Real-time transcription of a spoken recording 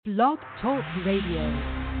Blog Talk Radio.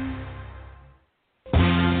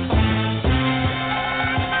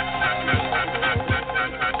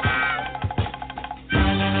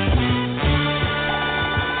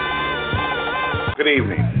 Good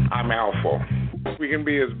evening. I'm ALFO. We can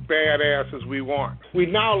be as badass as we want. We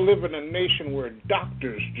now live in a nation where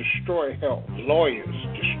doctors destroy health, lawyers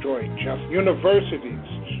destroy justice, universities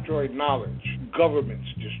destroy knowledge, governments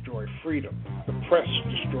destroy freedom, the press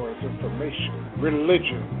destroys information,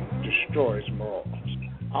 religion destroys morals.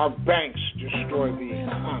 Our banks destroy the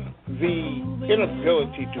economy. The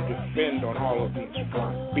inability to defend on all of these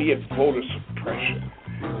fronts, be it voter suppression.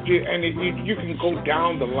 And you can go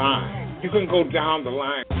down the line. You can go down the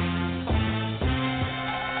line.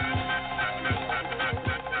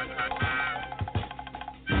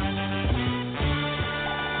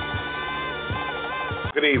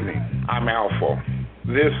 Good evening. I'm ALFO.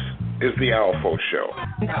 This is the ALFO Show.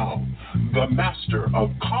 Now, the master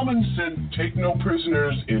of common sense, take no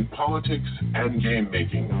prisoners in politics and game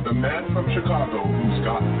making. The man from Chicago who's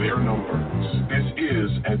got their numbers. This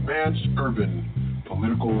is Advanced Urban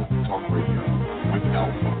Political Talk Radio with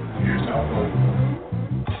ALFO. Here's ALFO.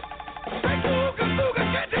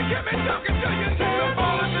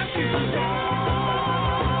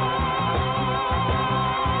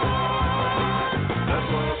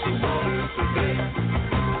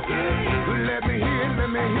 Let me hear.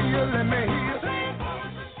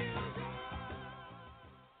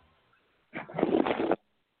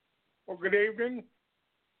 Well, good evening.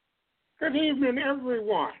 Good evening,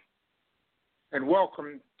 everyone. And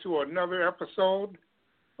welcome to another episode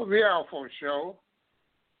of the ALFO Show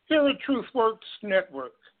here at TruthWorks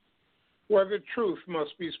Network, where the truth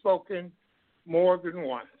must be spoken more than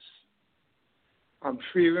once. I'm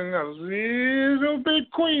feeling a little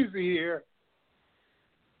bit queasy here.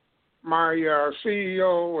 My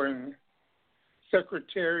CEO and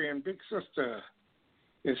secretary and big sister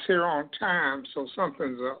is here on time, so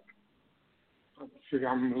something's up.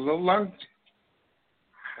 I'm a little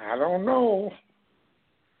I don't know.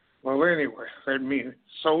 Well, anyway, let me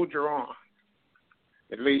soldier on.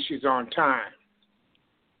 At least she's on time.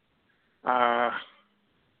 I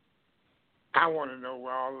want to know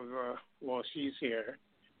where all of she's here.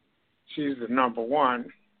 She's the number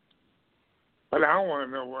one. But I want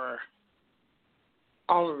to know where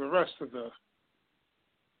all of the rest of the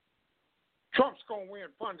Trump's going to win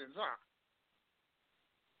pundits are.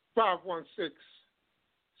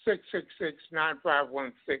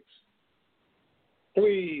 516-666-9516.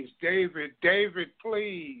 Please, David,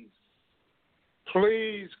 please.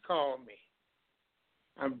 Please call me.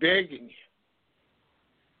 I'm begging you.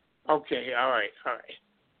 Okay, all right.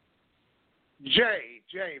 Jay,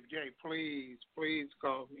 please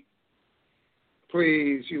call me.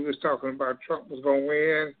 Please, you was talking about Trump was going to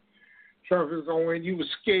win. Trump was going to win. You was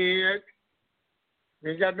scared. You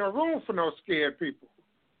ain't got no room for no scared people.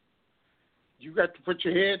 You got to put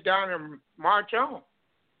your head down and march on.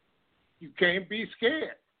 You can't be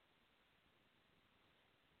scared.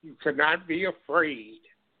 You cannot be afraid.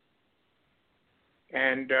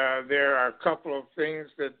 And there are a couple of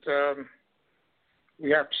things that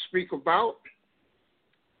we have to speak about.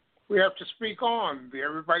 We have to speak on.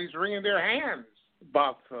 Everybody's wringing their hands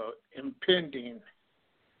about the impending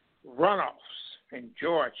runoffs in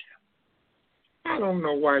Georgia. I don't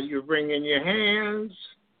know why you're wringing your hands.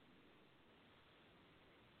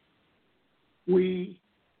 We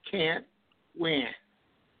can't win.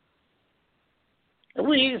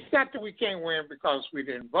 It's not that we can't win because we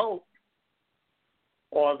didn't vote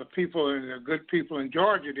or the good people in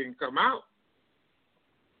Georgia didn't come out.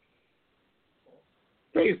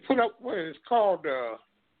 They put up what is called a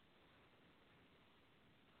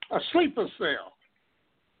sleeper cell.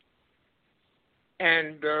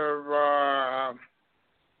 And I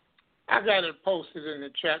got it posted in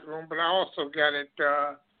the chat room, but I also got it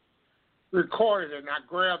recorded, and I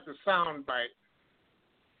grabbed the sound bite.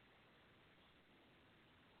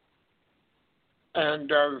 And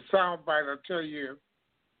the sound bite will tell you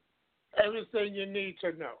everything you need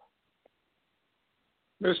to know.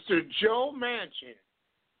 Mr. Joe Manchin,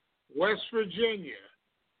 West Virginia,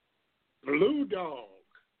 Blue Dog,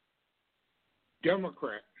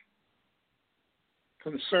 Democrat,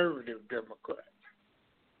 conservative Democrat.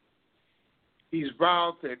 He's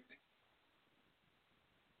vowed that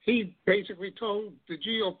he basically told the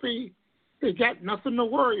GOP they got nothing to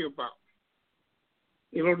worry about.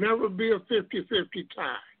 It'll never be a 50-50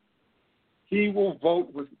 tie. He will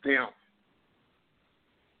vote with them.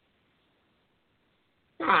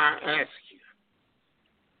 I ask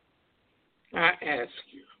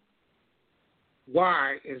you,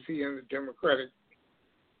 why is he in the Democratic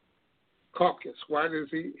caucus. Why does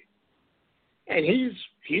he? And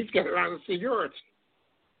he's got a lot of seniority.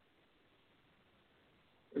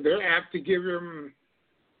 They're apt to give him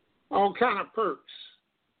all kind of perks.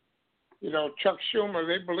 You know, Chuck Schumer,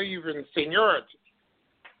 they believe in seniority.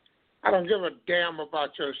 I don't give a damn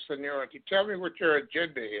about your seniority. Tell me what your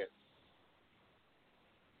agenda is.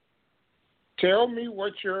 Tell me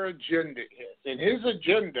what your agenda is. And his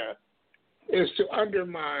agenda is to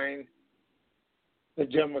undermine the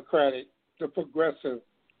progressive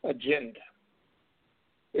agenda.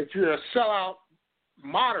 If you're a sellout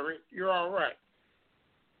moderate, you're all right.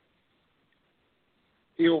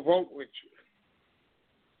 He'll vote with you.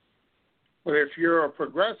 But if you're a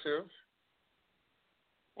progressive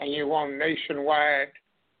and you want nationwide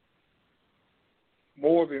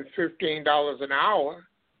more than $15 an hour,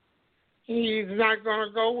 he's not going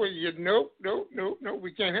to go with you. Nope.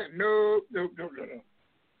 We can't have, no.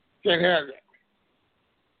 Can't have that.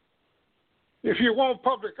 If you want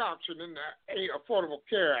public option in the Affordable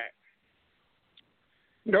Care Act,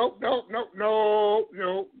 nope.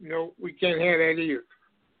 We can't have that either,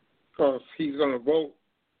 because he's going to vote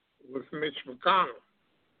with Mitch McConnell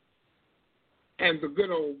and the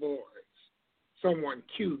good old boys. Someone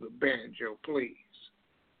cue the banjo, please.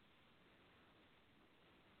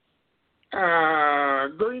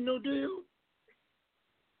 Green New Deal?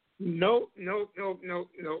 No.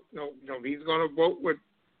 He's going to vote with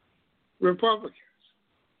Republicans.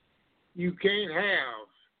 You can't have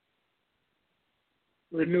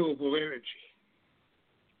renewable energy.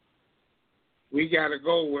 We got to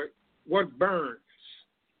go with what burns,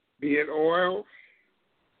 be it oil,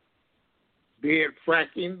 be it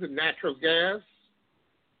fracking, the natural gas.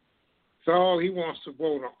 It's all he wants to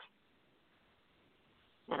vote on.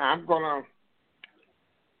 I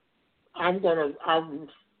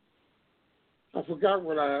forgot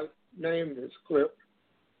what I named this clip.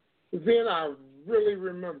 Then I really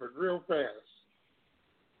remembered real fast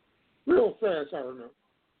I remember.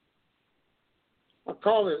 I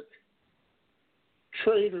call it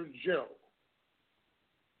Trader Joe.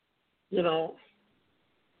 You know,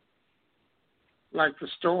 like the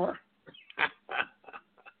store.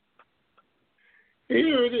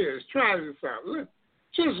 Here it is. Try this out.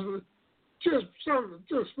 Just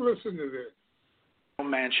listen to this.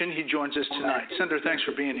 Manchin. He joins us tonight. Senator, thanks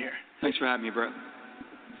for being here. Thanks for having me, Brett.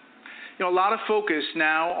 You know, a lot of focus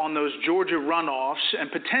now on those Georgia runoffs,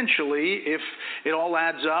 and potentially, if it all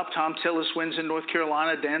adds up, Tom Tillis wins in North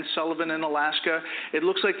Carolina, Dan Sullivan in Alaska. It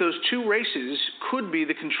looks like those two races could be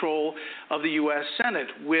the control of the U.S. Senate,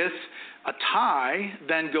 with a tie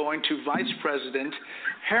then going to Vice President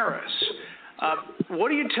Harris. What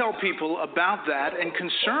do you tell people about that and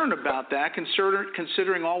concern about that,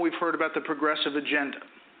 considering all we've heard about the progressive agenda?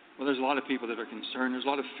 Well, there's a lot of people that are concerned. There's a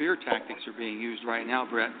lot of fear tactics are being used right now,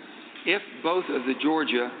 Brett. If both of the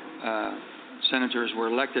Georgia senators were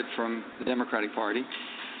elected from the Democratic Party,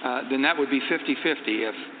 then that would be 50-50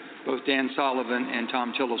 if both Dan Sullivan and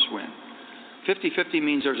Tom Tillis win. 50-50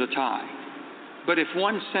 means there's a tie. But if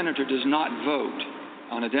one senator does not vote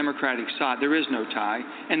on a Democratic side, there is no tie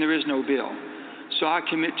and there is no bill. So I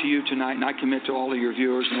commit to you tonight, and I commit to all of your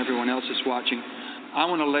viewers and everyone else that's watching, I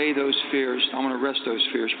want to lay those fears, I want to rest those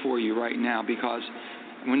fears for you right now, because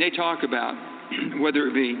when they talk about whether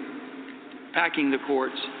it be packing the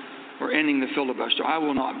courts or ending the filibuster, I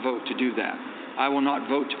will not vote to do that. I will not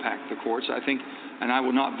vote to pack the courts, and I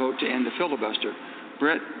will not vote to end the filibuster.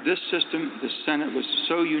 Brett, this system, the Senate, was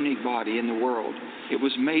so unique body in the world. It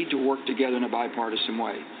was made to work together in a bipartisan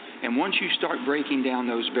way. And once you start breaking down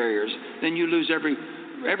those barriers, then you lose every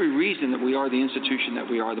reason that we are the institution that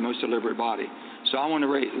we are, the most deliberate body. So I want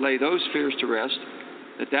to lay those fears to rest,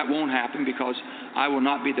 that won't happen, because I will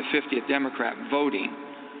not be the 50th Democrat voting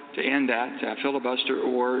to end that filibuster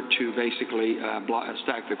or to basically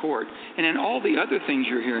stack the court. And then all the other things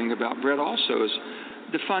you're hearing about, Brett, also is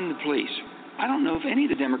defund the police. I don't know of any of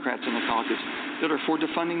the Democrats in the caucus that are for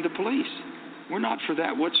defunding the police. We're not for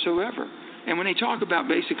that whatsoever. And when they talk about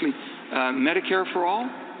basically Medicare for all,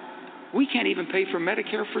 we can't even pay for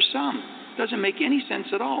Medicare for some. Doesn't make any sense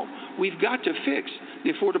at all. We've got to fix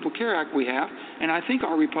the Affordable Care Act we have, and I think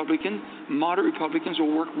our moderate Republicans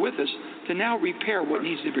will work with us to now repair what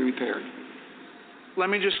needs to be repaired. Let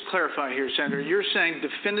me just clarify here, Senator. You're saying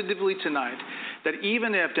definitively tonight that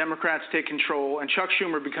even if Democrats take control and Chuck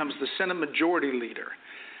Schumer becomes the Senate Majority Leader,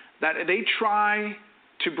 that they try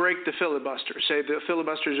to break the filibuster, say the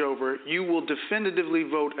filibuster is over, you will definitively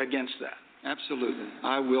vote against that? Absolutely.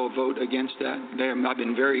 I will vote against that. I've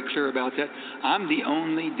been very clear about that. I'm the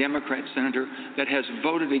only Democrat senator that has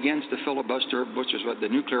voted against the filibuster, which is what the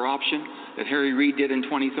nuclear option that Harry Reid did in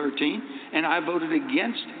 2013, and I voted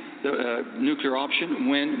against the nuclear option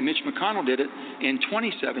when Mitch McConnell did it in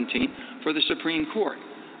 2017 for the Supreme Court.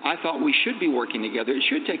 I thought we should be working together. It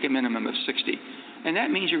should take a minimum of 60. And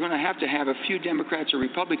that means you're going to have a few Democrats or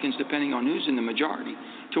Republicans, depending on who's in the majority,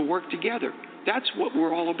 to work together. That's what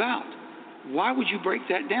we're all about. Why would you break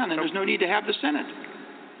that down? And there's no need to have the Senate.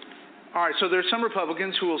 All right, so there's some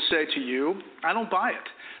Republicans who will say to you, I don't buy it.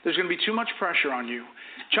 There's going to be too much pressure on you.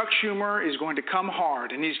 Chuck Schumer is going to come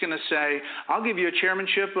hard, and he's going to say, I'll give you a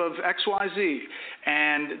chairmanship of XYZ,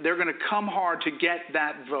 and they're going to come hard to get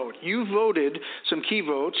that vote. You voted some key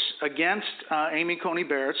votes against Amy Coney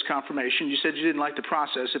Barrett's confirmation. You said you didn't like the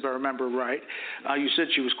process, if I remember right. You said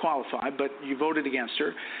she was qualified, but you voted against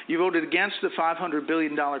her. You voted against the $500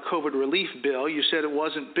 billion COVID relief bill. You said it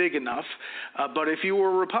wasn't big enough, but if you were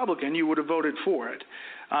a Republican, you would have voted for it.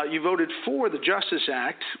 You voted for the Justice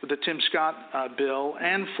Act, the Tim Scott bill,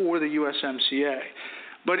 and for the USMCA.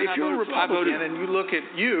 But if you're a Republican and you look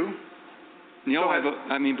at you... Neil,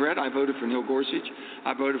 Brett, I voted for Neil Gorsuch.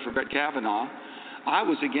 I voted for Brett Kavanaugh. I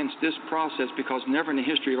was against this process because never in the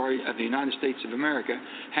history of the United States of America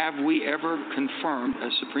have we ever confirmed a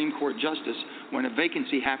Supreme Court justice when a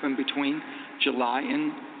vacancy happened between July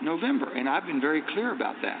and November. And I've been very clear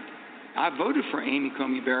about that. I voted for Amy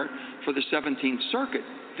Coney Barrett for the 17th Circuit.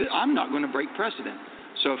 I'm not going to break precedent.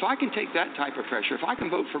 So if I can take that type of pressure, if I can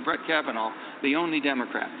vote for Brett Kavanaugh, the only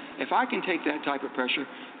Democrat, if I can take that type of pressure,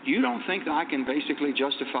 you don't think that I can basically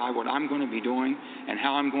justify what I'm going to be doing and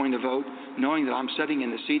how I'm going to vote, knowing that I'm sitting in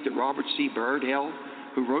the seat that Robert C. Byrd held,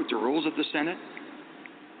 who wrote the rules of the Senate?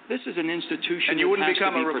 This is an institution and you wouldn't that has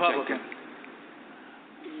become to be a Republican.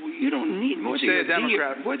 You don't need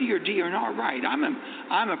whether you're D or not, right?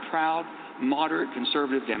 I'm a proud, moderate,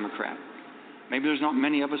 conservative Democrat. Maybe there's not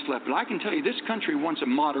many of us left, but I can tell you this country wants a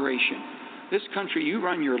moderation. This country, you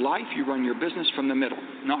run your life, you run your business from the middle,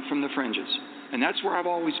 not from the fringes. And that's where I've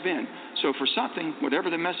always been. So for something, whatever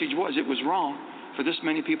the message was, it was wrong for this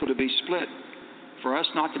many people to be split, for us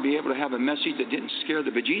not to be able to have a message that didn't scare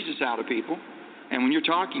the bejesus out of people. And when you're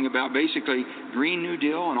talking about basically Green New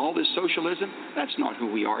Deal and all this socialism, that's not who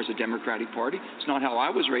we are as a Democratic Party. It's not how I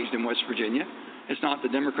was raised in West Virginia. It's not the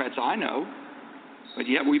Democrats I know. But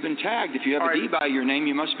yet we've been tagged. If you have a D by your name,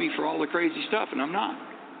 you must be for all the crazy stuff, and I'm not.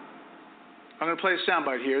 I'm going to play a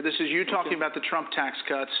soundbite here. This is you talking about the Trump tax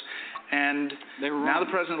cuts, and now the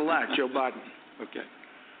president-elect, Joe Biden. Okay.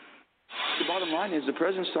 The bottom line is the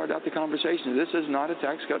president started out the conversation. This is not a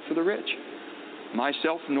tax cut for the rich.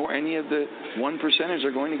 Myself nor any of the 1%ers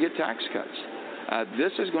are going to get tax cuts.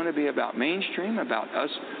 This is going to be about mainstream, about us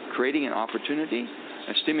creating an opportunity,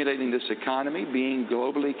 stimulating this economy, being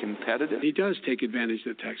globally competitive. He does take advantage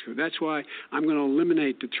of the tax code. That's why I'm going to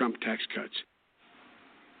eliminate the Trump tax cuts.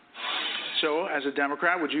 So, as a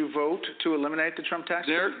Democrat, would you vote to eliminate the Trump tax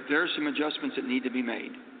cut? There are some adjustments that need to be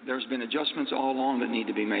made. There's been adjustments all along that need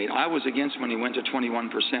to be made. I was against when he went to 21%.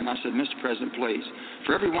 I said, Mr. President, please,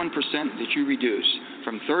 for every 1% that you reduce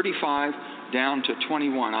from 35 down to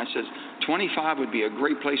 21, I said 25 would be a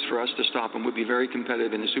great place for us to stop and would be very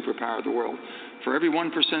competitive in the superpower of the world. For every 1%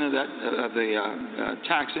 of that of the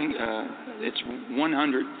taxing, it's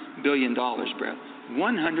 $100 billion, Brett.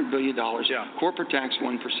 $100 billion. Yeah. Corporate tax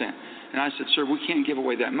 1%. And I said, sir, we can't give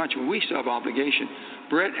away that much. Well, we still have obligation.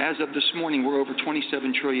 Brett, as of this morning, we're over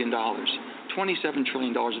 $27 trillion. $27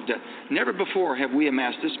 trillion of debt. Never before have we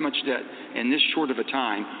amassed this much debt in this short of a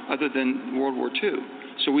time other than World War II.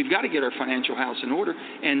 So we've got to get our financial house in order,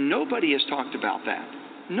 and nobody has talked about that.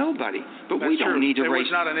 Nobody. But That's we don't true. need to raise... raise...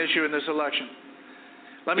 It was not an issue in this election.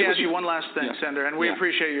 Let me ask you one last thing, Senator, and we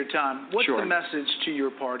appreciate your time. What's the message to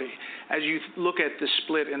your party as you look at the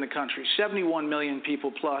split in the country? 71 million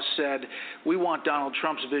people plus said, we want Donald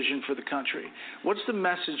Trump's vision for the country. What's the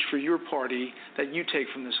message for your party that you take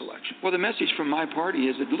from this election? Well, the message from my party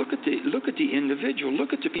is that look at the individual.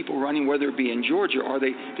 Look at the people running, whether it be in Georgia,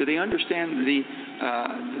 do they understand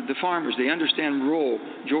the farmers? They understand rural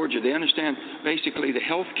Georgia. They understand basically the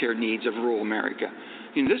health care needs of rural America.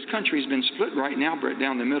 You know, this country has been split right now, Brett,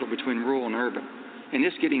 down the middle between rural and urban. And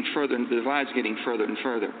it's getting further, and the divide's getting further and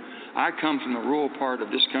further. I come from the rural part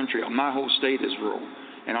of this country. My whole state is rural.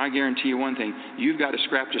 And I guarantee you one thing, you've got to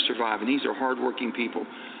scrap to survive. And these are hardworking people.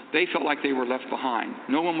 They felt like they were left behind.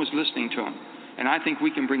 No one was listening to them. And I think we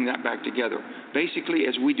can bring that back together. Basically,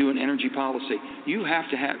 as we do in energy policy, you have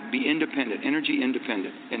to be independent, energy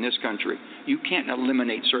independent in this country. You can't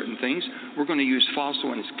eliminate certain things. We're going to use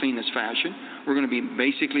fossil in its cleanest fashion. We're going to be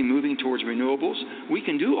basically moving towards renewables. We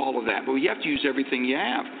can do all of that, but you have to use everything you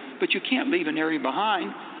have. But you can't leave an area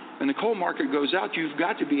behind When the coal market goes out, you've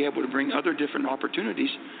got to be able to bring other different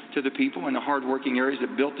opportunities to the people in the hardworking areas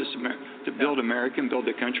that built build America and build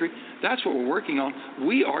the country. That's what we're working on.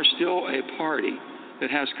 We are still a party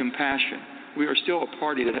that has compassion. We are still a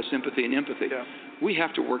party that has sympathy and empathy. Yeah. We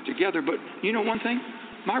have to work together. But you know one thing?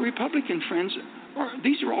 My Republican friends,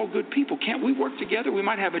 these are all good people. Can't we work together? We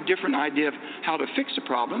might have a different idea of how to fix a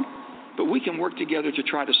problem, but we can work together to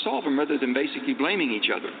try to solve them rather than basically blaming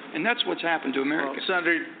each other. And that's what's happened to America. Well,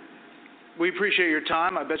 Senator, we appreciate your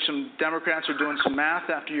time. I bet some Democrats are doing some math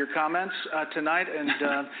after your comments tonight, and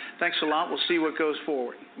thanks a lot. We'll see what goes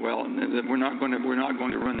forward. Well, we're not going to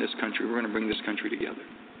run this country. We're going to bring this country together.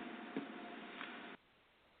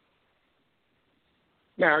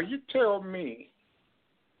 Now, you tell me,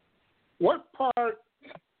 what part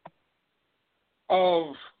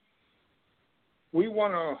of we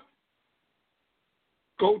want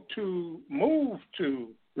to move to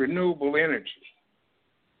renewable energy?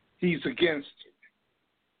 He's against it.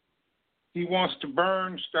 He wants to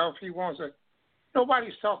burn stuff.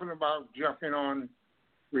 Nobody's talking about jumping on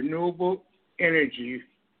renewable energy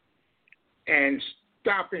and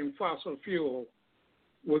stopping fossil fuel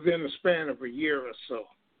within the span of a year or so.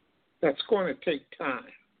 That's going to take time.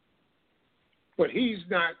 But he's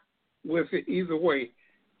not with it either way.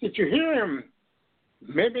 Did you hear him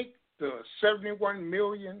mimic the 71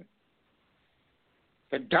 million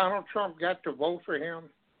that Donald Trump got to vote for him?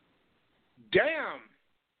 Damn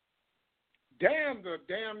the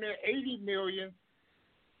damn near 80 million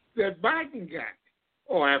that Biden got.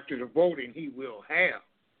 Or after the voting he will have.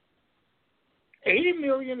 80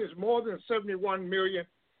 million is more than 71 million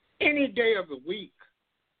any day of the week.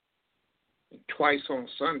 And twice on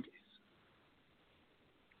Sundays.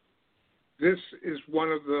 This is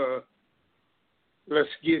one of the let's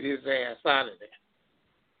get his ass out of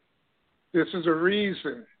there. This is a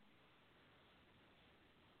reason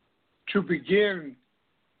to begin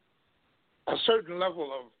a certain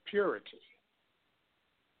level of purity.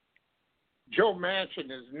 Joe Manchin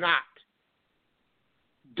does not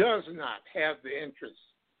have the interests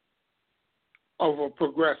of a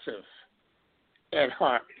progressive at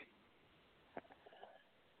heart.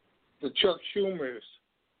 The Chuck Schumers,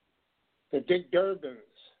 the Dick Durbins,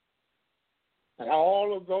 and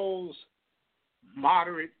all of those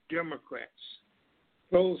moderate Democrats,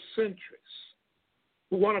 those centrists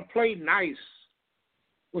who want to play nice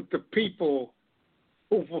with the people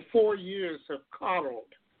who for 4 years have coddled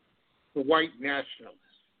the white nationalists,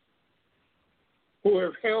 who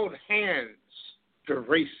have held hands to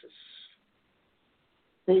racists,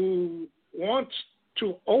 who wants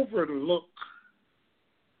to overlook.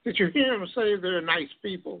 Did you hear him say they're nice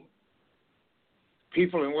people?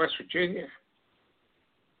 People in West Virginia,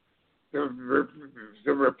 the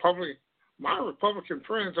Republic, my Republican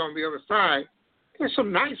friends on the other side, there's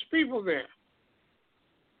some nice people there.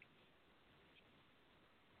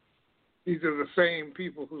 These are the same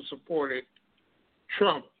people who supported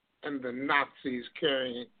Trump and the Nazis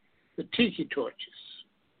carrying the tiki torches.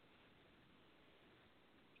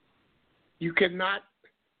 You cannot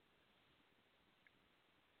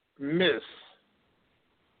miss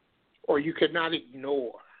or you cannot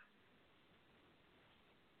ignore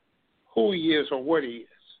who he is or what he is.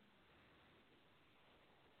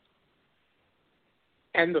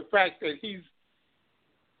 And the fact that he's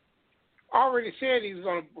already said he's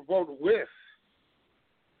going to vote with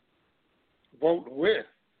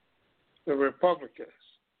the Republicans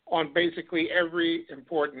on basically every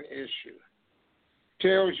important issue.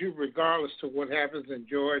 Tells you, regardless of what happens in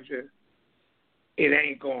Georgia, it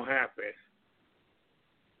ain't going to happen.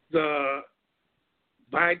 The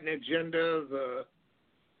Biden agenda, the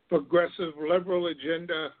progressive liberal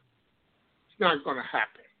agenda, it's not going to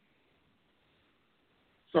happen.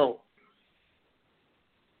 So,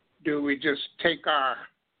 do we just take our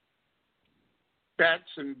bats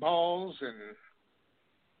and balls and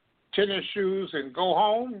tennis shoes and go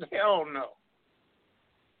home? Hell no.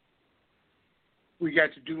 We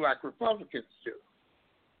got to do like Republicans do.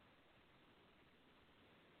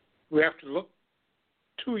 We have to look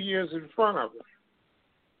 2 years in front of him.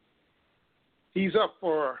 He's up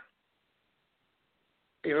for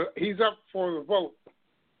the vote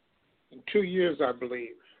in 2 years, I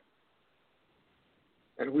believe.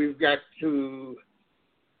 And we've got to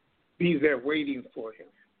be there waiting for him,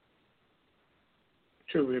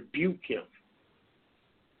 to rebuke him,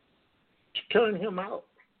 to turn him out.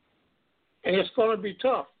 And it's going to be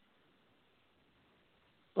tough.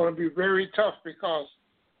 It's going to be very tough because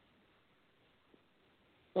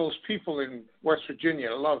those people in West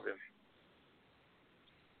Virginia love him.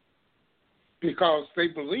 Because they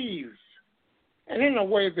believe, and in a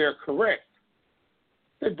way they're correct,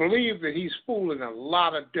 They believe that he's fooling a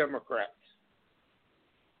lot of Democrats,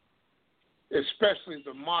 especially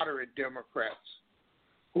the moderate Democrats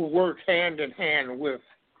who work hand in hand with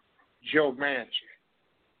Joe Manchin,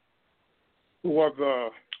 who are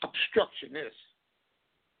the obstructionists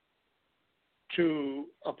to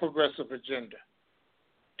a progressive agenda,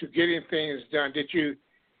 to getting things done. Did you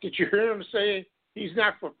hear him say he's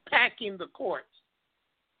not for packing the courts?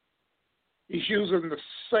 He's using the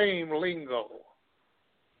same lingo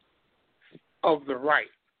of the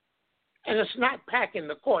right. And it's not packing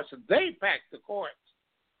the courts. They pack the courts.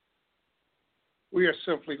 We are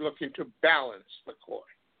simply looking to balance the court.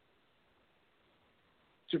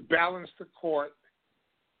 To balance the court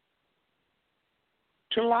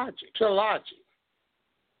to logic.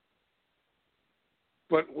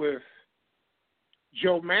 But with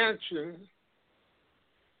Joe Manchin,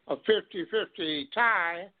 a 50-50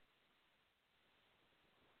 tie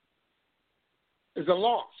is a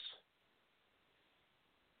loss.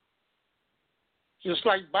 Just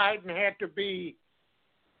like Biden had to be,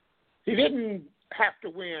 he didn't have to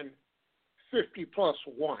win 50 plus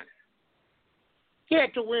 1. He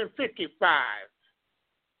had to win 55,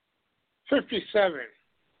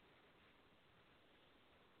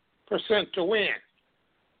 57% to win.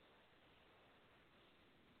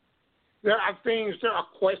 There are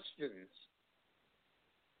questions.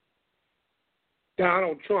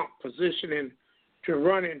 Donald Trump positioning to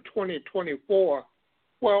run in 2024.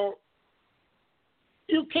 Well,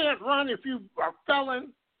 you can't run if you are a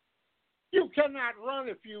felon. You cannot run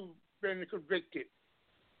if you've been convicted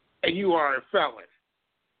and you are a felon.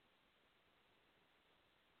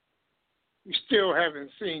 You still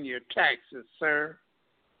haven't seen your taxes, sir.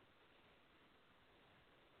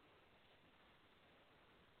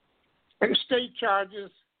 And state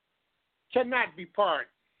charges cannot be pardoned.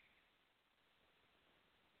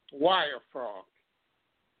 Wire fraud,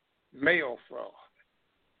 mail fraud,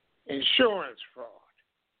 insurance fraud,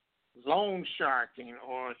 loan sharking,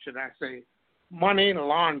 or should I say money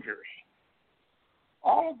laundering.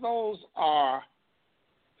 All of those are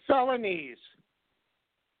felonies,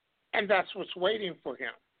 and that's what's waiting for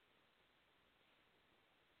him.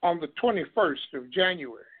 On the 21st of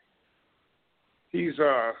January, he's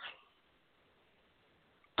a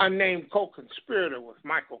unnamed co-conspirator with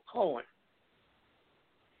Michael Cohen.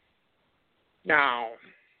 Now,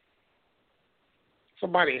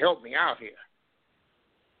 somebody help me out here.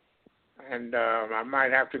 And I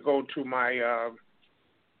might have to go to my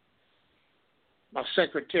my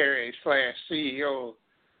secretary / CEO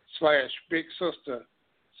 / big sister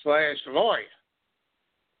 / lawyer.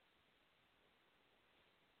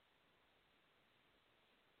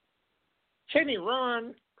 Can he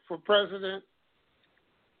run for president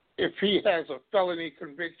if he has a felony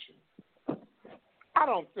conviction? I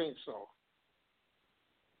don't think so.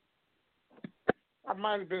 I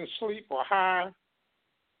might have been asleep or high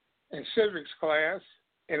in civics class,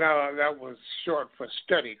 and that was short for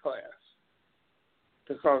study class,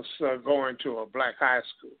 because going to a black high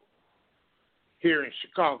school here in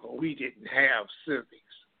Chicago, we didn't have civics.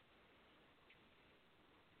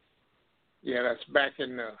 Yeah, that's back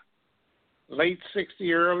in the late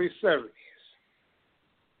 60s, early 70s.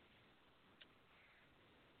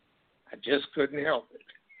 I just couldn't help it.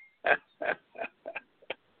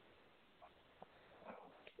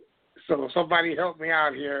 So somebody help me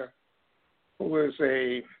out here who is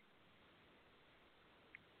a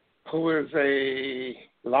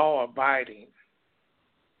law-abiding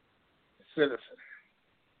citizen.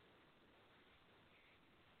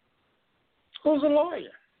 Who's a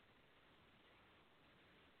lawyer?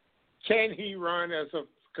 Can he run as a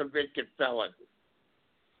convicted felon?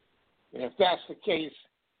 And if that's the case,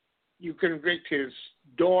 you convict his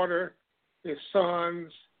daughter, his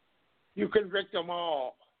sons, you convict them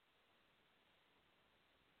all.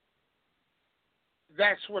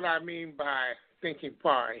 That's what I mean by thinking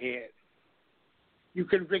far ahead. You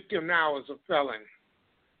convict him now as a felon.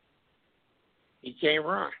 He can't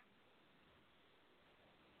run.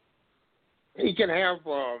 He can have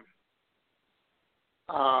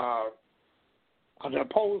an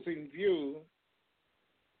opposing view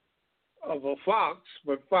of a fox,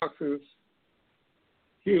 but Fox is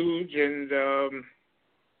huge, and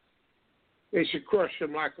they should crush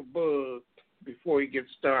him like a bug before he gets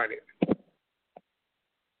started.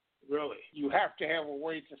 Really, you have to have a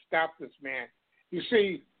way to stop this man. You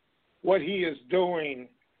see, what he is doing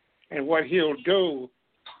and what he'll do,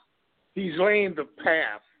 he's laying the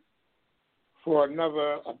path for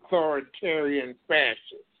another authoritarian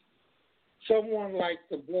fascist. Someone like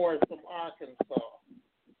the boy from Arkansas,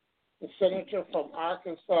 the senator from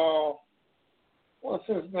Arkansas, what's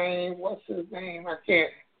what's his name? I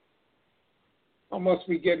can't. I must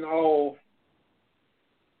be getting old.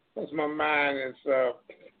 Because my mind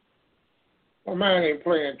ain't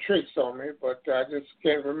playing tricks on me, but I just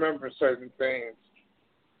can't remember certain things.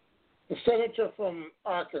 The senator from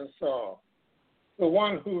Arkansas, the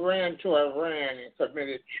one who ran to Iran and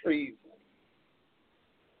committed treason.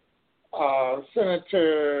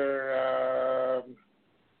 Senator,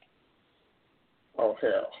 oh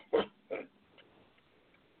hell.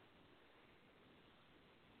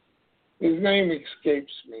 His name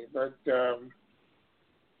escapes me, but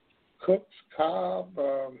Cooks, Cobb,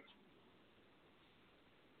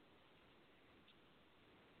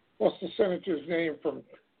 what's the senator's name from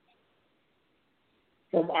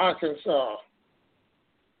Arkansas?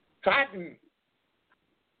 Cotton.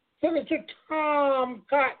 Senator Tom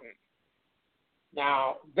Cotton.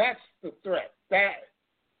 Now, that's the threat.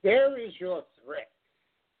 There is your threat.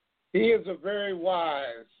 He is a very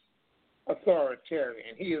wise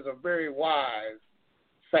authoritarian. He is a very wise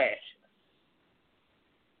fascist.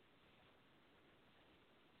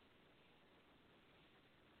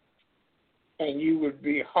 And you would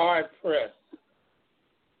be hard-pressed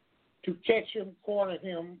to catch him, corner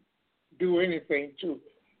him, do anything to him.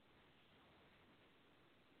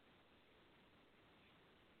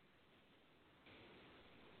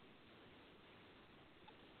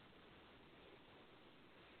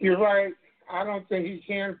 You're right. I don't think he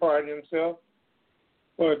can pardon himself.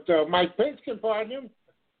 But Mike Pence can pardon him.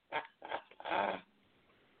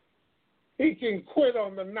 He can quit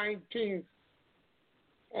on the 19th.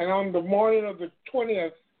 And on the morning of the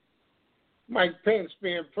 20th, Mike Pence,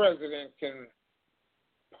 being president, can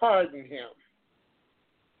pardon him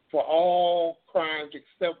for all crimes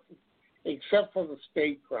except for the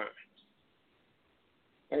state crimes.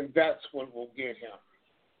 And that's what will get him.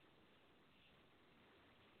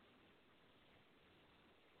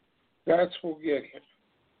 That's what will get him.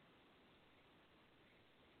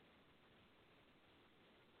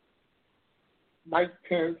 Mike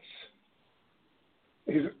Pence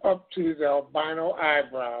is up to his albino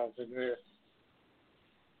eyebrows in this.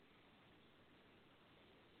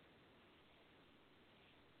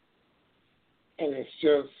 And it's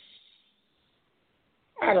just,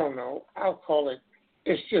 I don't know, I'll call it,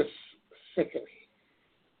 it's just sickening.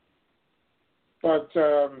 But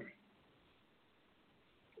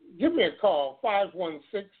give me a call,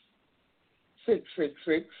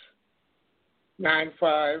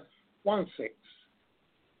 516-666-9516.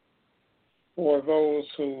 For those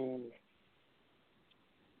who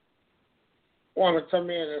want to come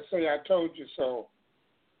in and say, I told you so.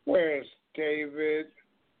 Where's David?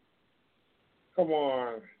 Come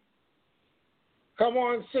on. Come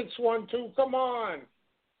on, 612. Come on.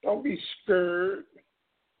 Don't be scared.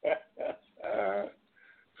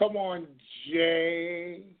 Come on,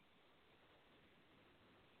 Jay.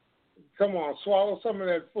 Come on, swallow some of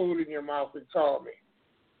that food in your mouth and call me.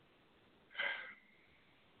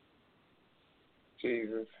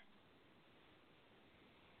 Jesus.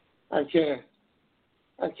 I can't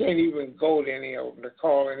even go to any of them. They're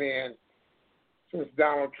calling in since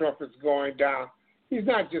Donald Trump is going down. He's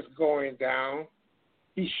not just going down.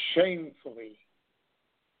 He's shamefully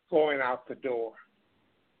going out the door.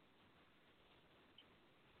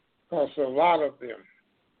 Because a lot of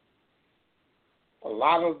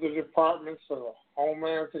the departments of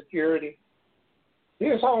Homeland Security,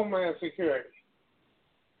 here's Homeland Security.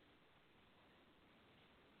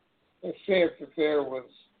 It said that there was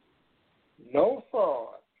no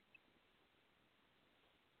fraud.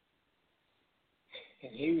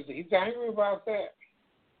 And he's angry about that.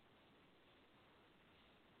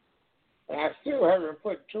 And I still haven't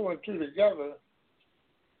put two and two together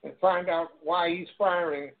and find out why he's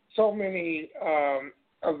firing so many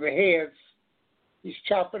of the heads. He's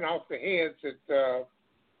chopping off the heads at the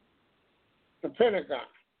Pentagon.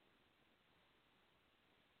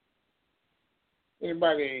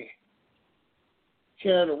 Anybody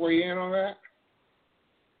care to weigh in on that?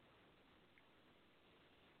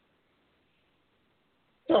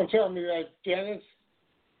 Don't tell me that, Dennis.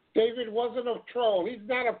 David wasn't a troll. He's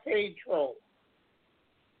not a paid troll.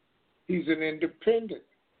 He's an independent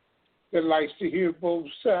that likes to hear both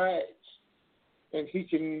sides. And he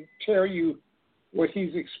can tell you what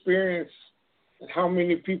he's experienced and how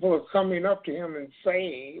many people are coming up to him and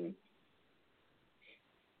saying,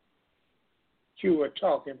 cue a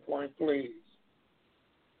talking point, please.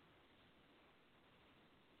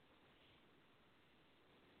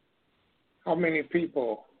 How many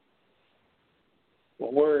people were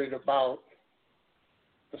worried about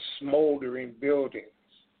the smoldering buildings,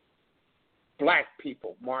 black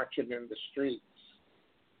people marching in the streets,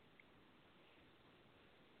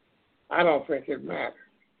 I don't think it mattered.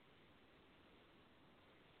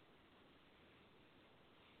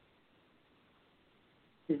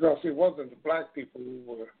 Because it wasn't the black people who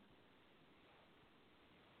were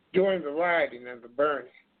doing the rioting and the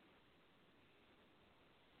burning.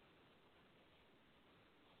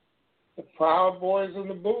 The Proud Boys and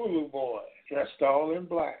the Boogaloo Boys, dressed all in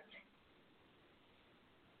black.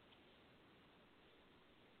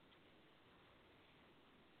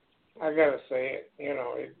 I gotta say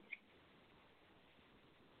it,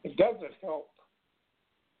 it doesn't help.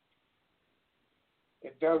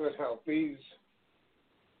 It doesn't help. These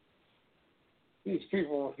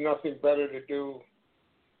people with nothing better to do,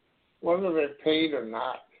 whether they're paid or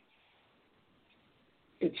not,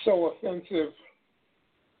 it's so offensive.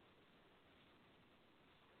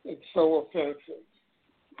 It's so offensive.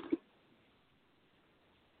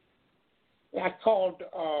 I called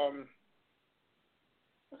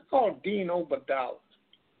Dean Obadala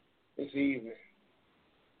this evening.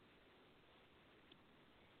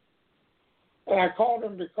 And I called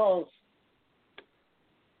him because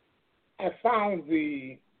I found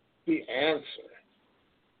the answer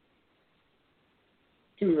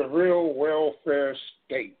to the real welfare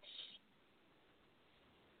states.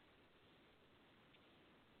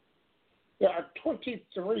 There are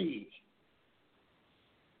 23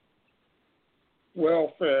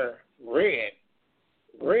 red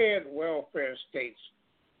welfare states,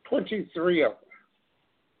 23 of them.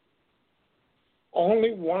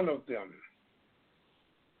 Only one of them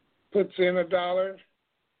puts in $1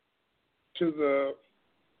 to the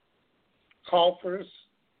coffers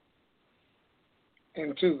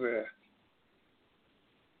and to the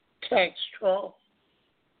tax trough,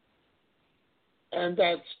 and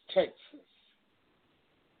that's Texas.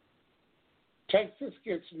 Texas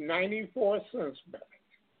gets 94 cents back.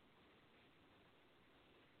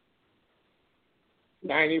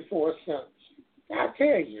 94 cents. I'll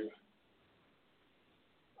tell you.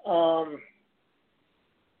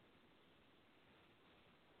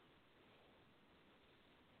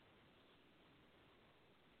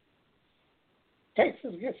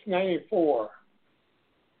 Texas gets 94.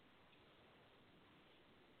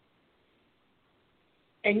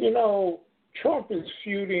 And Trump is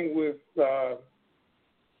feuding with Cuomo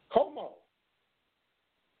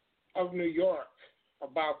of New York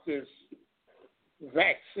about this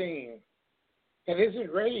vaccine that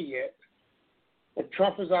isn't ready yet. But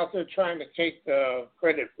Trump is out there trying to take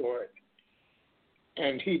credit for it.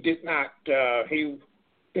 And he did not,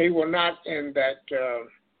 they were not in that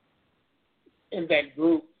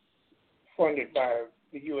group funded by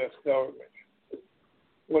the U.S. government.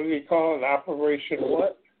 What do they call it? Operation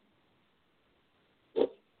what?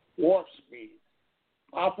 Warp Speed.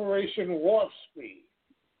 Operation Warp Speed.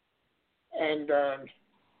 And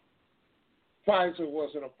Pfizer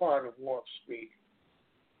wasn't a part of Warp Speed.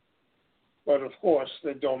 But of course,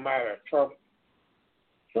 it don't matter. Trump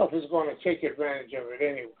is going to take advantage of it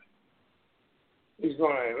anyway. He's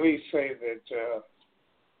going to at least say that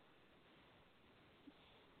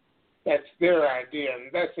that's their idea,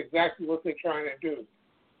 and that's exactly what they're trying to do.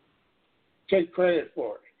 Take credit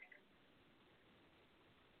for it.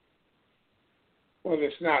 Well,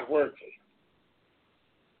 it's not working.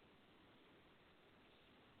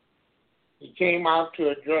 He came out to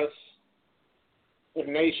address the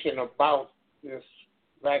nation about this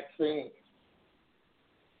vaccine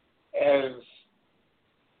as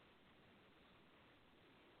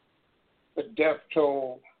the death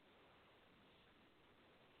toll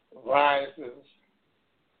rises,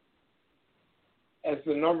 as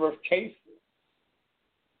the number of cases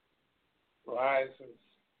rises,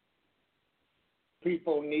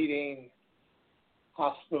 people needing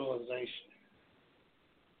hospitalization.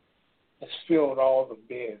 It's filled all the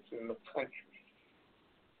beds in the country.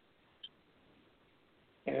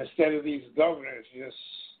 And instead of these governors just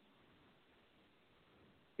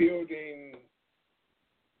building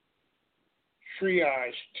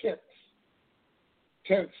triage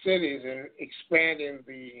tent cities and expanding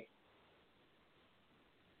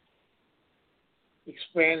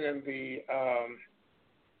the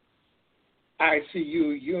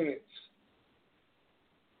ICU units,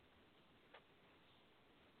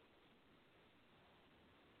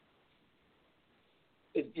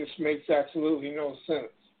 it just makes absolutely no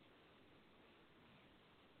sense.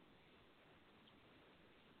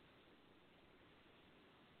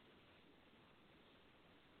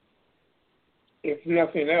 If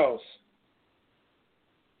nothing else,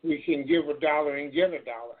 we can give $1 and get $1.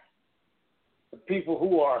 The people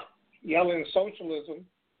who are yelling socialism,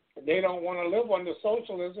 they don't want to live under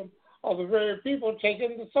socialism, are the very people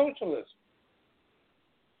taking the socialism.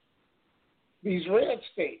 These red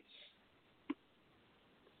states,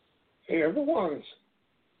 Everyone's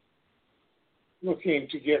looking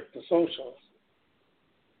to get the socialism.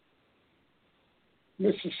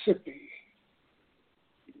 Mississippi.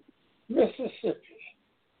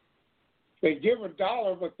 They give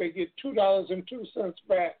 $1, but they get $2.02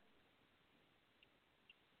 back.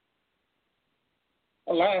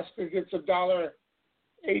 Alaska gets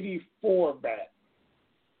 $1.84 back.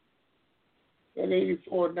 And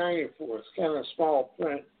 84.94 is kind of small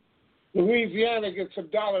print. Louisiana gets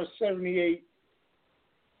 $1.78.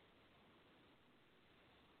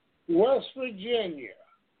 West Virginia,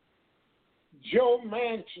 Joe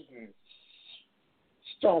Manchin's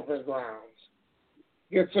stomping grounds,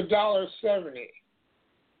 gets $1.70.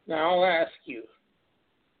 Now I'll ask you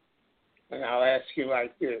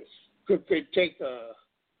like this: could they take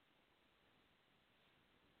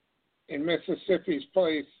in Mississippi's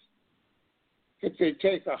place? Could they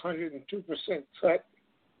take 102% cut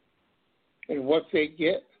in what they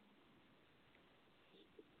get?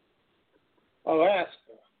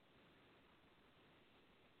 Alaska.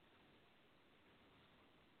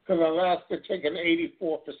 Could Alaska take an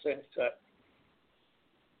 84% cut?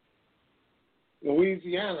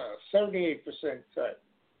 Louisiana, 78% cut.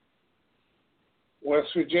 West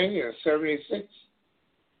Virginia, 76%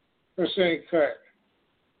 cut.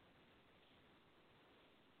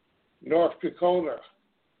 North Dakota,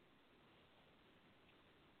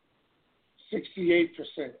 68%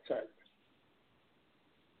 cut.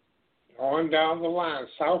 On down the line,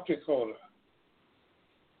 South Dakota,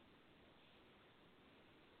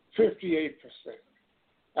 58%.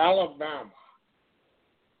 Alabama,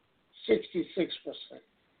 66%.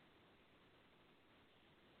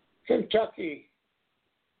 Kentucky,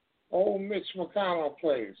 old Mitch McConnell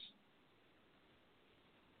plays,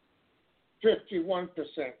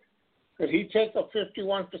 51%. Could he take a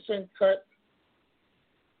 51% cut?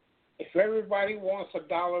 If everybody wants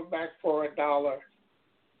 $1 back for $1,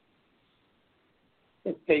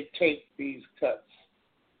 if they take these cuts.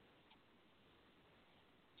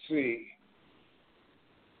 See.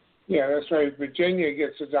 Yeah, that's right. Virginia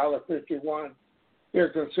gets $1.51. They're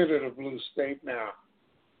considered a blue state now.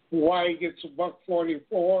 Hawaii gets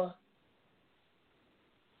 $1.44.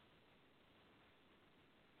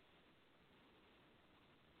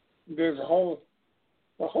 There's a whole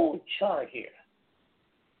chart here.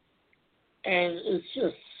 And it's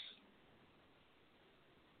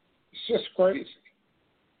just crazy.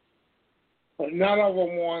 But none of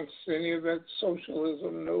them wants any of that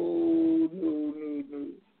socialism. No.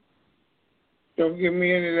 Don't give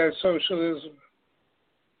me any of that socialism.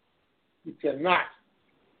 You cannot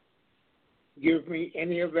give me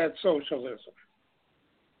any of that socialism.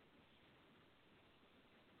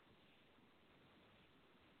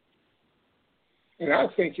 And I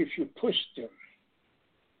think if you push them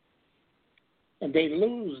and they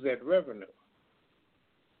lose that revenue,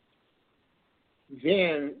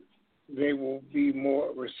 then they will be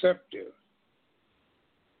more receptive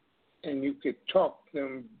and you could talk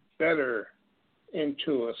them better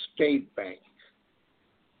into a state bank.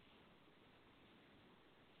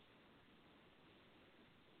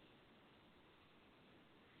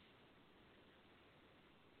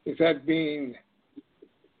 Is that being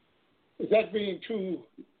too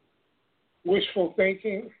wishful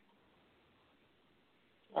thinking?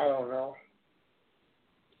 I don't know.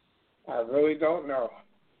 I really don't know.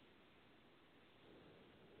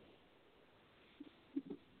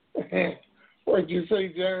 What did you say,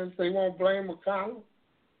 Janice? They won't blame McConnell?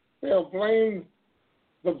 They'll blame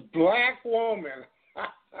the black woman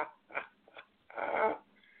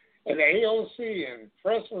and AOC and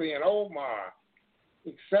Presley and Omar,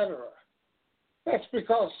 etc. That's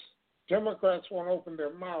because Democrats won't open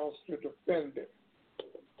their mouths to defend it.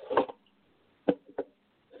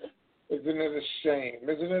 Isn't it a shame?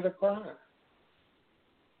 Isn't it a crime?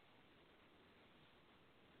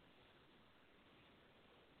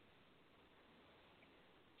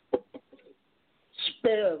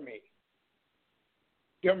 Spare me.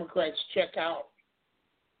 Democrats check out.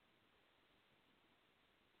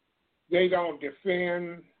 They don't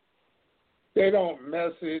defend. They don't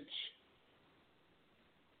message.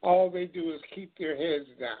 All they do is keep their heads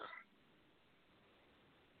down.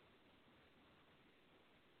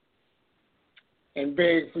 And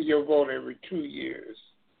beg for your vote every 2 years,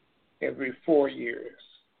 every 4 years.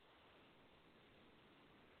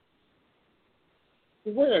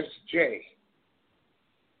 Where's Jay?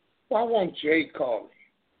 Why won't Jay call me?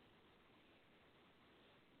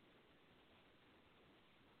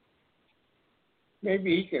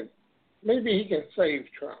 Maybe he can save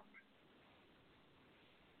Trump.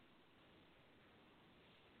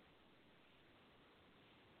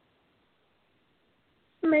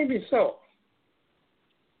 maybe so.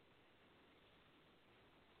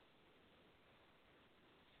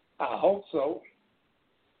 I hope so.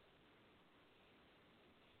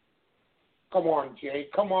 Come on, Jay.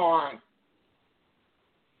 Come on.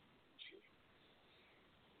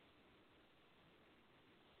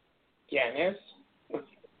 Janice?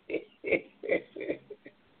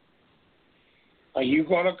 Are you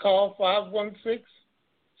going to call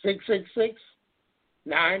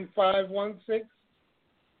 516-666-9516?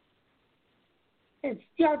 And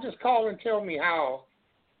y'all just call and tell me how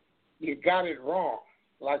you got it wrong,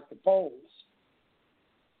 like the polls.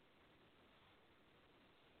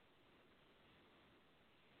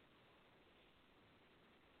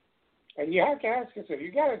 And you have to ask yourself,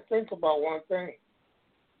 you got to think about one thing.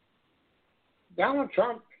 Donald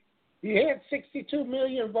Trump, he had 62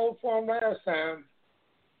 million vote for him last time.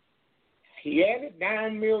 He added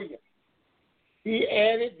 9 million. He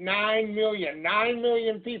added 9 million. 9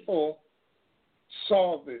 million people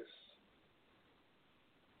saw this.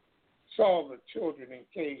 Saw the children in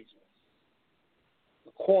cages.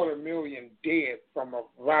 250,000 dead from a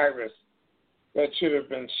virus that should have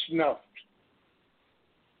been snuffed.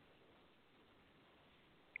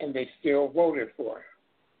 And they still voted for him.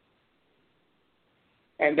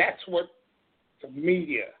 And that's what the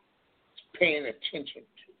media is paying attention to.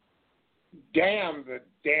 Damn the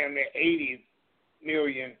 80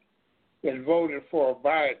 million that voted for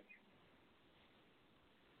Biden.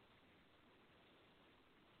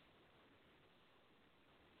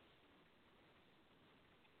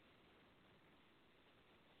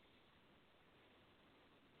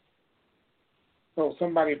 So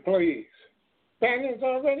somebody please. Bannon's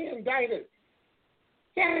already indicted.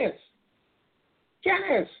 Janice.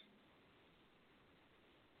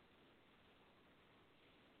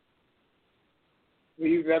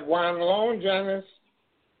 Leave that wine alone, Janice.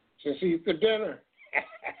 Just eat the dinner.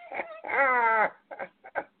 I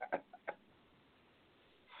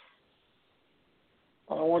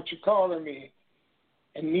don't want you calling me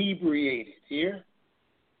inebriated here.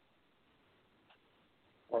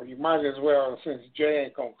 Or you might as well, since Jay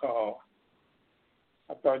ain't going to call.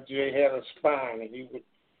 I thought Jay had a spine and he would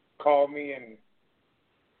call me and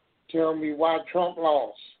tell me why Trump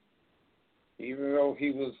lost. Even though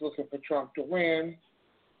he was looking for Trump to win.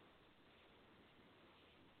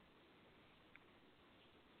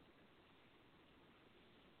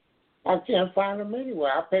 I can't find him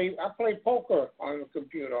anywhere. I play poker on the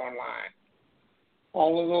computer online.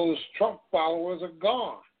 All of those Trump followers are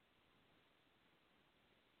gone.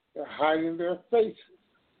 They're hiding their faces.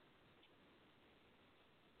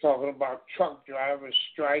 Talking about truck drivers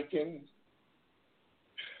striking.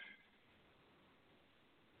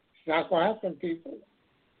 It's not going to happen, people.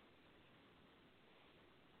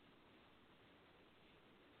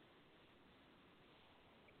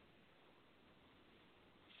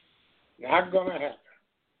 Not going to happen.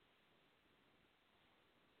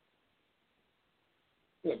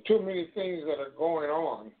 There are too many things that are going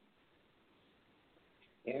on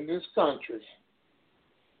in this country,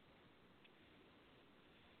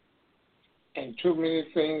 and too many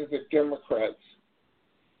things that Democrats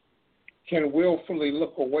can willfully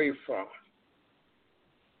look away from.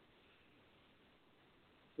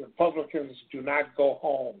 Republicans do not go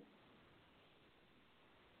home.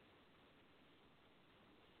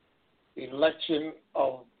 The election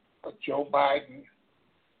of Joe Biden,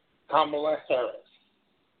 Kamala Harris,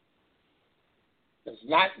 does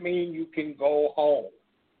not mean you can go home.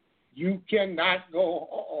 You cannot go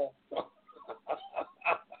home.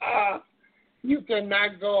 You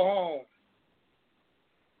cannot go home.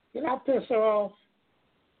 Did I piss her off?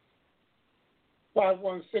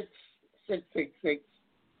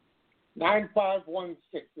 516-666-9516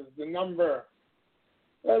 is the number.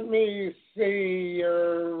 Let me see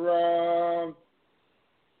your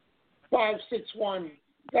 561.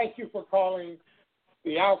 Thank you for calling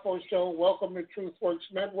the ALFO Show. Welcome to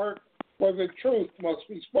TruthWorks Network, where the truth must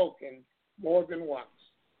be spoken more than once.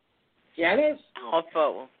 Janice?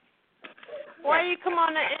 ALFO. Why you come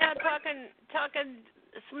on the air talking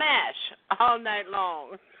smash all night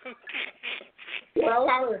long? Well,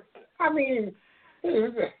 I mean,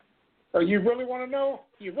 you really want to know?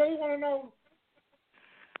 You really want to know?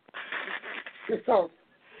 Because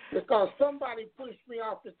somebody pushed me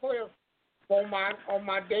off the cliff on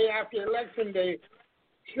my day after election day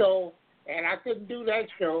show, and I couldn't do that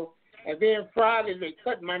show. And then Friday they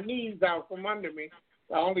cut my knees out from under me.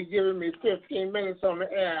 They're only giving me 15 minutes on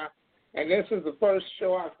the air, and this is the first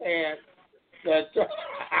show I've had that.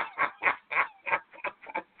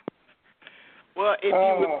 Well, if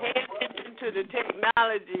you would pay attention to the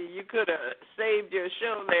technology, you could have saved your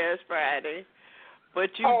show last Friday. but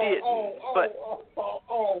you didn't.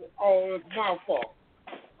 It's my fault.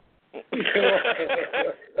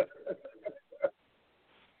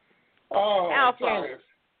 ALFO,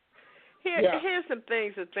 here's some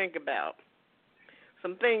things to think about.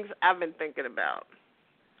 Some things I've been thinking about.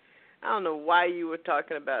 I don't know why you were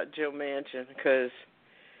talking about Joe Manchin, because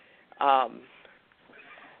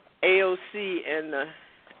AOC and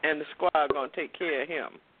the squad are gonna take care of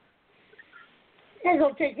him. They're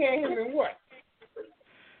gonna take care of him in what?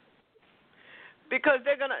 Because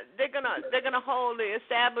they're gonna hold the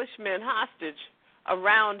establishment hostage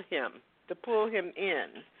around him to pull him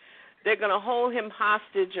in. They're gonna hold him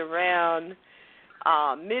hostage around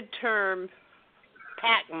midterm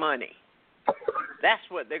PAC money. That's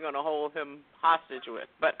what they're gonna hold him hostage with.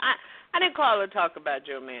 But I didn't call to talk about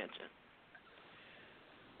Joe Manchin.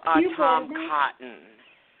 Tom Cotton.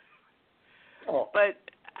 Oh. But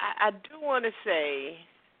I do want to say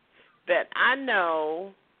that I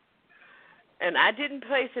know, and I didn't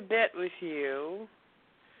place a bet with you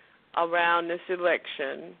around this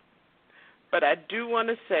election, but I do want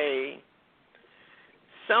to say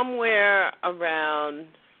somewhere around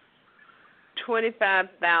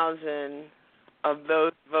 25,000 of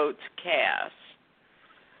those votes cast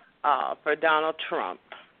for Donald Trump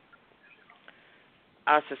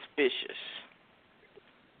are suspicious.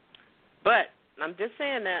 But I'm just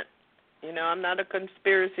saying that, I'm not a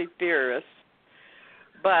conspiracy theorist,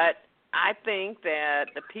 but I think that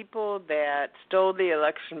the people that stole the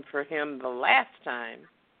election for him the last time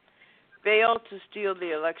failed to steal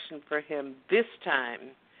the election for him this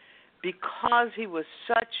time because he was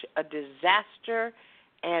such a disaster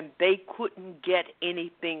and they couldn't get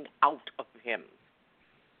anything out of him.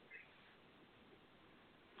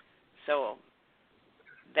 So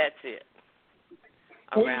that's it.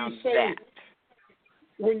 Around that.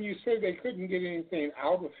 When you say they couldn't get anything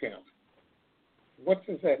out of him, what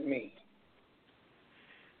does that mean?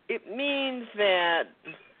 It means that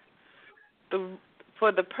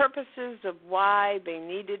for the purposes of why they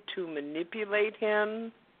needed to manipulate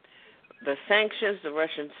him, the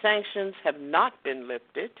Russian sanctions have not been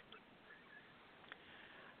lifted.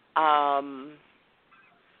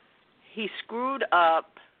 He screwed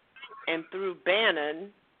up and threw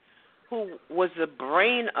Bannon, who was the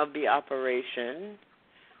brain of the operation,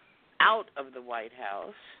 out of the White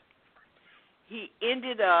House. He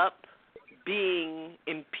ended up being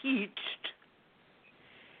impeached,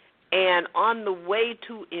 and on the way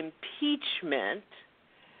to impeachment,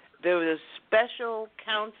 there was a special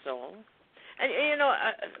counsel, and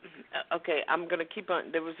I'm going to keep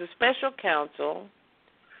on. There was a special counsel,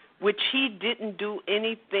 which he didn't do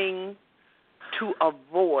anything to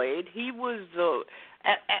avoid. He was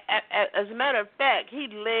as a matter of fact, he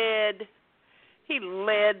led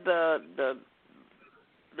the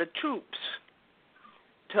troops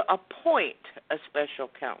to appoint a special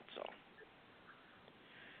counsel.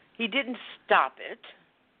 He didn't stop it.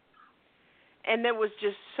 And there was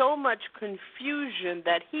just so much confusion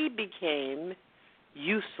that he became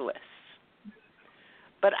useless.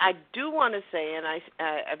 But I do want to say, and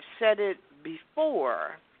I've said it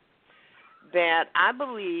before, that I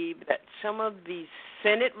believe that some of these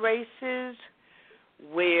Senate races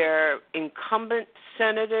where incumbent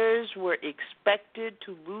senators were expected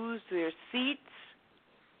to lose their seats,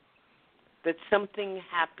 that something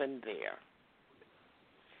happened there.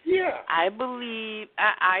 Yeah. I believe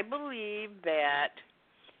that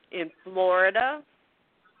in Florida,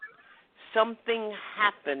 something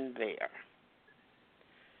happened there.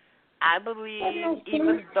 I believe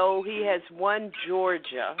even though he has won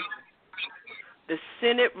Georgia, the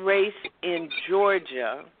Senate race in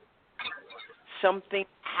Georgia, something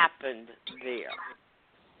happened there.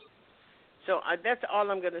 So that's all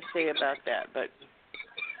I'm going to say about that. But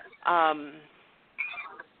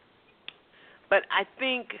I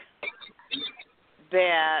think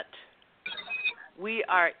that we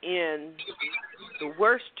are in the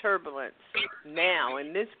worst turbulence now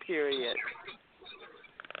in this period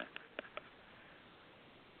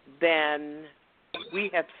than we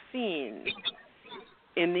have seen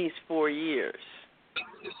in these 4 years.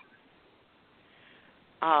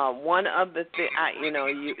 One of the things,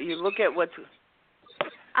 you look at what's.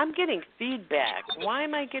 I'm getting feedback. Why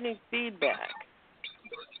am I getting feedback?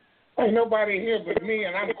 Ain't nobody here but me,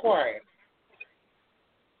 and I'm quiet.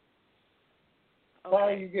 Okay. Why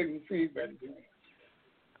are you getting feedback?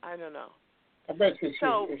 I don't know. I bet it's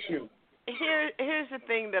So, you. Here's the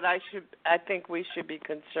thing that I think we should be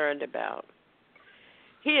concerned about.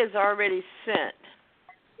 He has already sent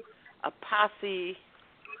a posse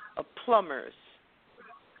of plumbers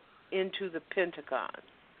into the Pentagon.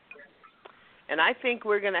 And I think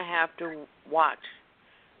we're going to have to watch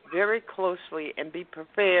very closely and be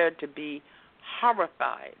prepared to be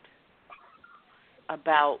horrified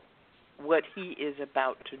about what he is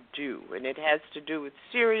about to do. And it has to do with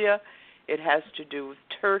Syria, it has to do with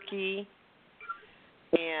Turkey,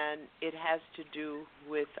 and it has to do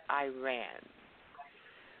with Iran.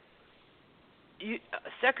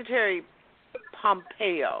 Secretary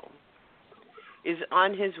Pompeo is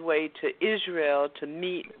on his way to Israel to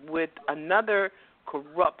meet with another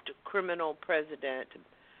corrupt criminal president,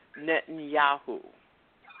 Netanyahu.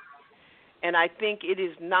 And I think it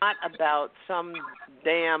is not about some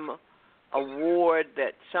damn award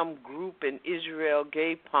that some group in Israel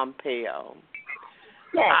gave Pompeo.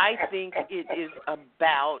 I think it is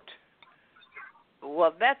about,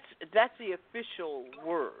 well, that's the official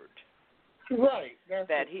word. Right, that's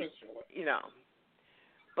that official. he,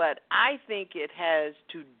 but I think it has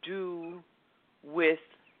to do with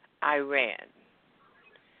Iran.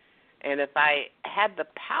 And if I had the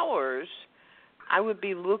powers, I would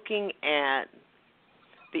be looking at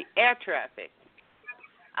the air traffic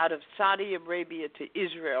out of Saudi Arabia to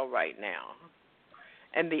Israel right now,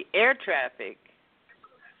 and the air traffic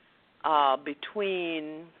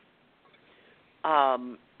between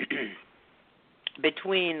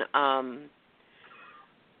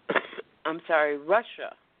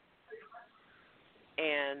Russia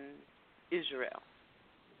and Israel.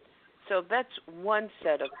 So that's one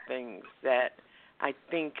set of things that I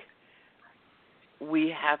think we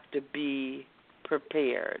have to be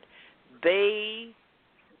prepared. They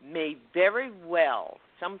may very well,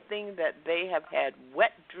 something that they have had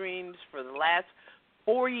wet dreams for the last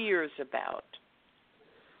 4 years about,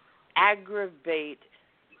 aggravate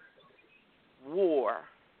war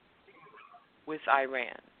with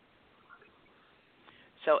Iran.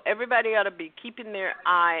 So everybody ought to be keeping their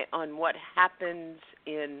eye on what happens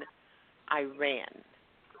in Iran.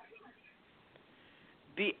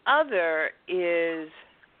 The other is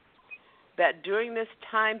that during this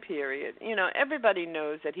time period, everybody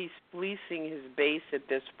knows that he's fleecing his base at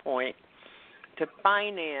this point to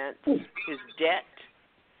finance his debt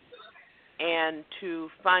and to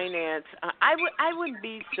finance. I wouldn't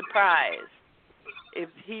be surprised if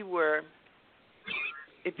he were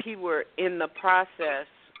in the process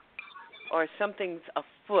or something's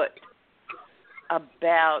afoot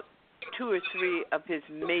about 2 or 3 of his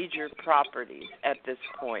major properties at this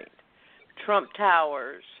point. Trump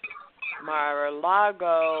Towers,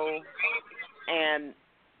 Mar-a-Lago, and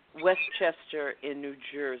Westchester in New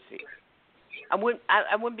Jersey. I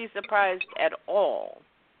wouldn't be surprised at all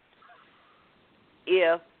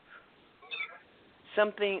if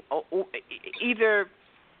something, either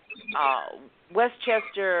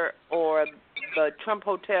Westchester or the Trump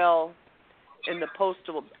Hotel in the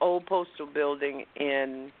old postal building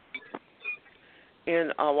in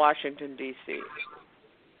Washington, D.C.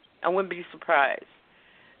 I wouldn't be surprised.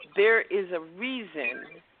 There is a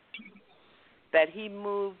reason that he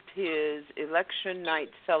moved his election night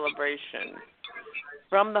celebration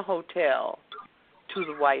from the hotel to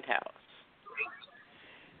the White House.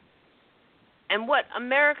 And what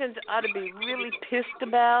Americans ought to be really pissed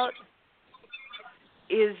about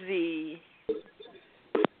is the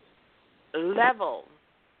level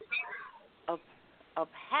of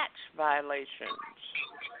hatch violations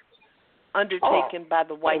undertaken by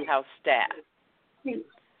the White House staff. He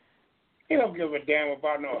don't give a damn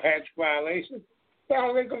about no hatch violations.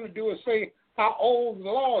 All they're going to do is say how old the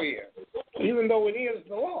law is, even though it is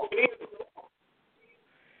the law.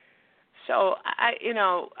 So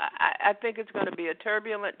I think it's going to be a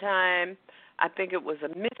turbulent time. I think it was a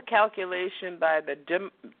miscalculation by the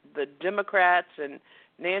Democrats and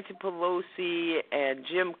Nancy Pelosi and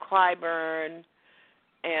Jim Clyburn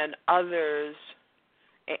and others,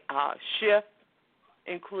 Schiff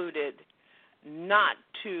included, not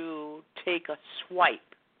to take a swipe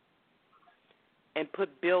and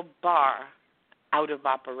put Bill Barr out of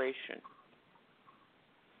operation.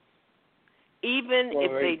 Even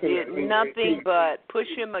if they did nothing but push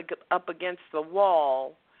him up against the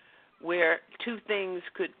wall, where 2 things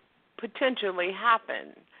could potentially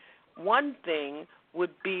happen. One thing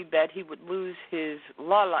would be that he would lose his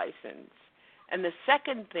law license, and the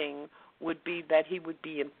second thing would be that he would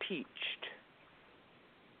be impeached.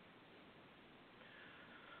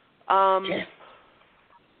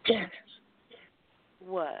 Janice.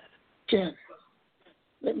 What? Janice,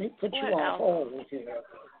 let me put you on hold here.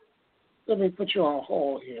 Let me put you on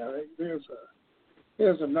hold here.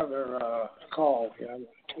 There's another call here I'm going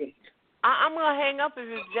to take. I'm going to hang up if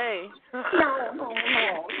it's Jay. No.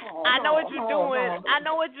 I know what you're doing. I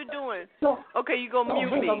know what you're doing. No. Okay, you go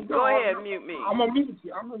mute me. Go ahead, mute me. I'm going to mute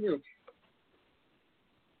you.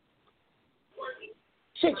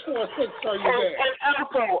 646, are you there? And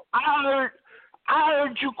ALFO, I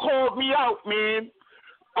heard you called me out, man.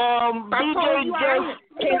 BJ just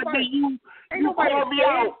told me you called me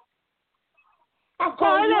out. I'm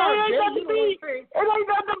calling you out, It ain't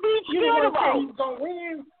nothing to be scared about. You the one to say he was going to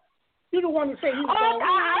win. You the one to say he was going to win.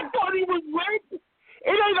 I thought he was winning.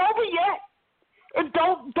 It ain't over yet. And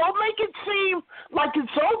don't make it seem like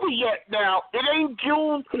it's over yet now. It ain't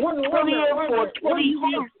June 20th or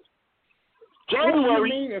 21st. January. What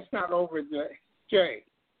do you mean it's not over, Jay?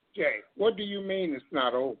 Jay, what do you mean it's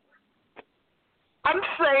not over? I'm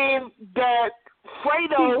saying that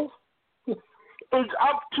Fredo is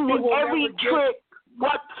up to every trick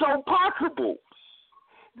what's possible.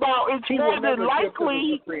 Now it's more than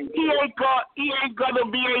likely he ain't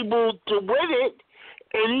gonna be able to win it,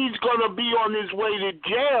 and he's gonna be on his way to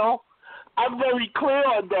jail. I'm very clear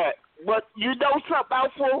on that. But you know something,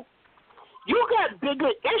 ALFO? You got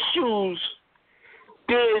bigger issues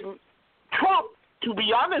than Trump, to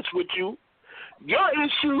be honest with you. Your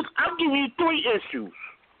issues, I'll give you 3 issues.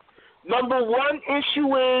 Number 1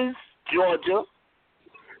 issue is Georgia.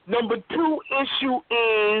 Number 2 issue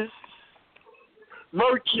is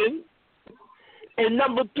Merchant. And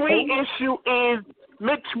number 3 issue is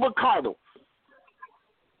Mitch McConnell.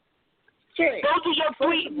 Jay, those are your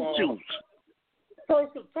 3 issues.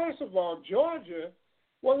 First of all, Georgia,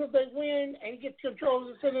 whether they win and get control of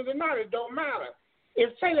the Senate or not, it don't matter.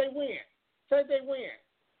 Say they win,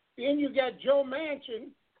 then you got Joe Manchin.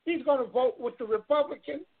 He's going to vote with the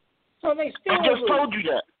Republicans, so they still. I just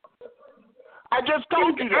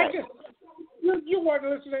told you that. You weren't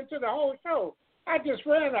listening to the whole show. I just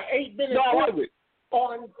ran an 8-minute clip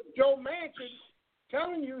on Joe Manchin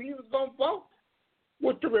telling you he was going to vote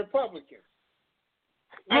with the Republicans.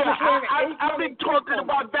 Yeah, I've been talking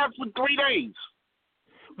about that for 3 days.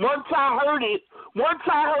 Once I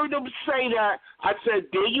heard him say that, I said,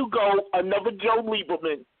 there you go, another Joe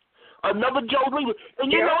Lieberman. And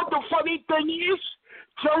you know what the funny thing is?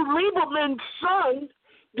 Joe Lieberman's son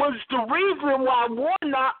was the reason why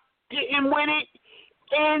Warnock didn't win it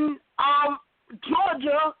in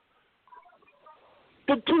Georgia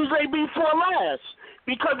the Tuesday before last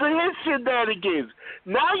because of his shenanigans.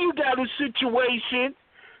 Now you got a situation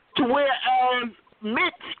to where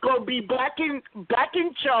Mitch gonna be back in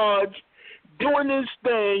charge, doing his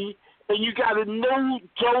thing, and you got a new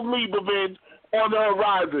Joe Lieberman on the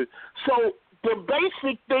horizon. So the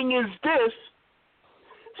basic thing is this: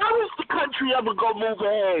 how is the country ever gonna move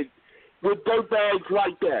ahead with dirtbags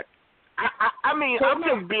like that? I mean, I'm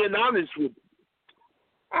just being honest with you.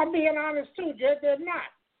 I'm being honest too, Jed. They're not,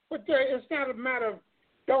 but it's not a matter of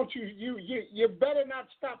you better not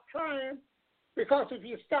stop trying, because if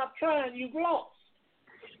you stop trying, you've lost.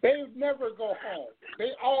 They never go home.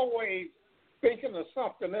 They always thinking of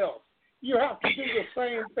something else. You have to do the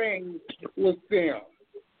same thing with them.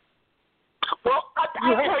 Well,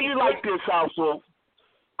 I'll tell you like this, ALFO.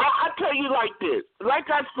 I'll tell you like this. Like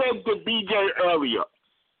I said to BJ earlier,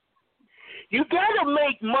 you got to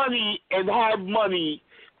make money and have money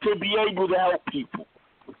to be able to help people.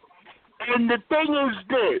 And the thing is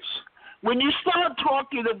this: when you start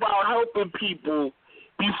talking about helping people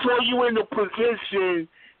before you're in a position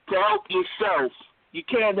to help yourself, you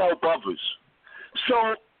can't help others.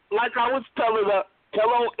 So, like I was telling her,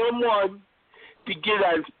 tell M1 to get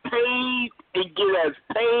as paid as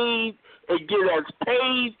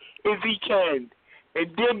he can.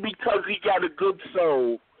 And then because he got a good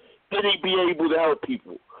soul, then he'd be able to help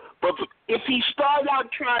people. But if he started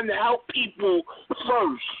out trying to help people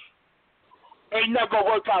first, ain't not going to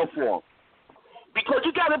work out for him. Because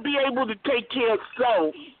you got to be able to take care of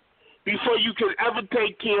self before you can ever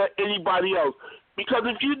take care of anybody else. Because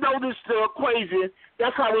if you notice the equation,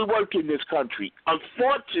 that's how we work in this country.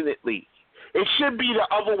 Unfortunately, it should be the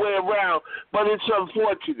other way around, but it's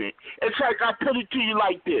unfortunate. It's like I put it to you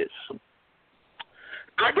like this.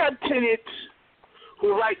 I got tenants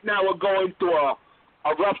who right now are going through a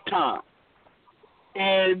rough time,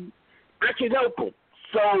 and I can help them.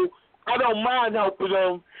 So I don't mind helping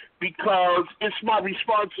them because it's my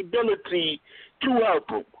responsibility to help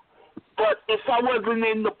them. But if I wasn't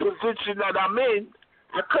in the position that I'm in,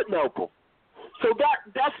 I couldn't help them. So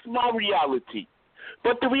that's my reality.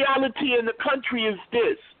 But the reality in the country is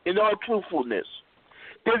this, in all truthfulness.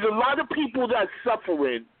 There's a lot of people that's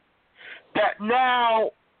suffering that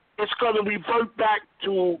now it's going to revert back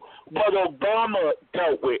to what Obama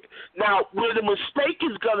dealt with. Now, where the mistake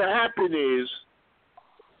is going to happen is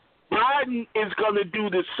Biden is going to do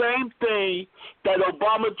the same thing that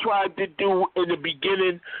Obama tried to do in the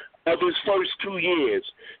beginning of his first 2 years,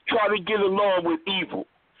 try to get along with evil.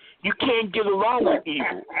 You can't get along with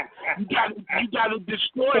evil. You got to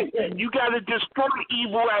destroy it. You got to destroy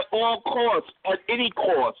evil at all costs, at any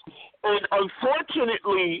cost. And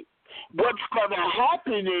unfortunately, what's going to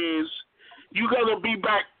happen is you're going to be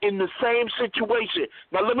back in the same situation.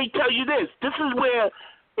 Now, let me tell you this. This is where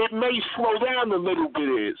it may slow down a little bit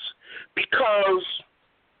is because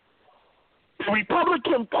the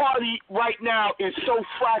Republican Party right now is so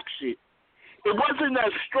fractured. It wasn't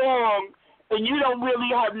as strong, and you don't really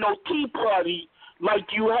have no Tea Party like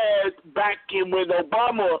you had back in when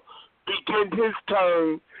Obama began his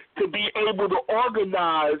term to be able to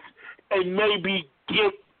organize and maybe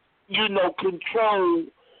get, control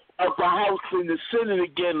of the House and the Senate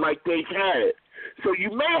again like they've had. So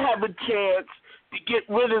you may have a chance to get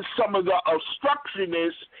rid of some of the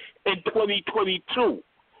obstructionists in 2022.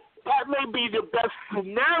 That may be the best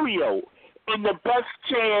scenario and the best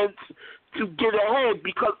chance to get ahead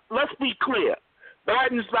because, let's be clear,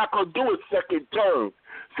 Biden's not going to do a second term.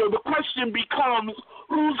 So the question becomes,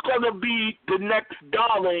 who's going to be the next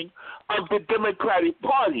darling of the Democratic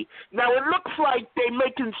Party? Now, it looks like they're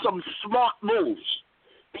making some smart moves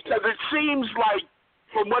because it seems like,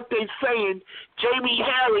 from what they're saying, Jamie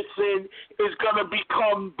Harrison is going to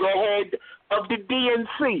become the head of the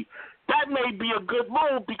DNC. That may be a good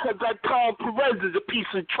move because that Tom Perez is a piece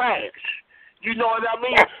of trash. You know what I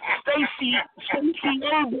mean? Stacey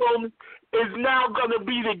Abrams is now going to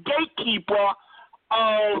be the gatekeeper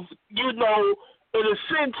of, in a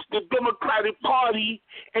sense, the Democratic Party.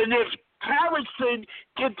 And if Harrison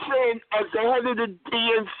gets in as the head of the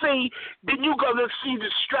DNC, then you're going to see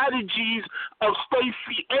the strategies of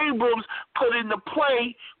Stacey Abrams put into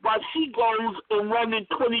play while she goes and run in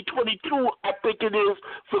 2022, I think it is,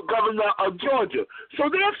 for governor of Georgia. So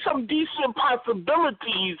there's some decent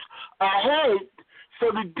possibilities ahead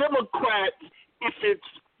for the Democrats, if it's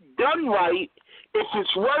done right, if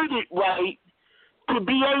it's worded right, to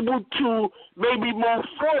be able to maybe move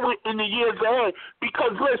forward in the years ahead.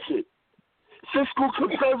 Because, listen, fiscal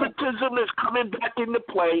conservatism is coming back into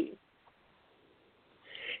play.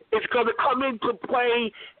 It's going to come into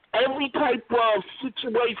play every type of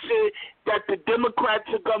situation that the Democrats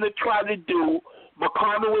are going to try to do.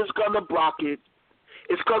 McConnell is going to block it.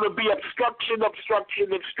 It's going to be obstruction.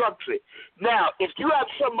 Now, if you have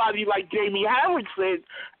somebody like Jamie Harrison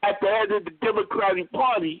at the head of the Democratic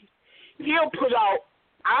Party, he'll put out,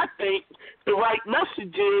 I think, the right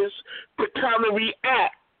messages to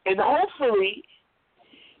counteract. And hopefully,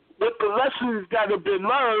 with the lessons that have been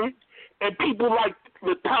learned, and people like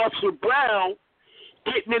Natasha Brown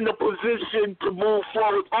getting in the position to move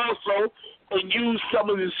forward also and use some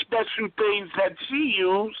of the special things that she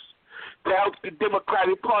used to help the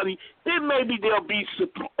Democratic Party, then maybe there'll be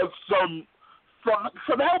some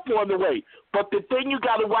help on the way. But the thing you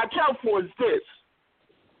got to watch out for is this.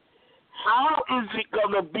 How is it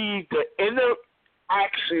going to be the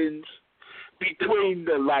interactions between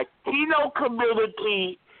the Latino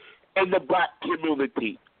community and the black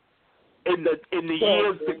community in the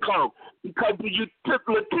years to come? Because when you took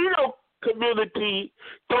Latino community,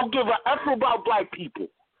 don't give a F about black people.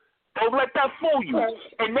 Don't let that fool you.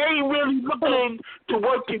 And they ain't really looking to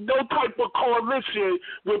work in no type of coalition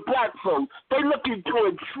with black folks. They looking to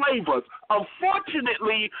enslave us.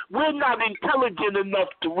 Unfortunately, we're not intelligent enough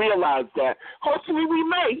to realize that. Hopefully we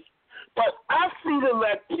may. But I see the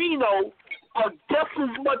Latino are just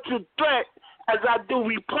as much a threat as I do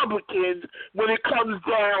Republicans when it comes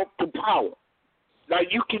down to power. Now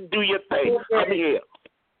you can do your thing. Well, I'm here.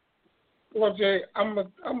 Well, Jay, I'm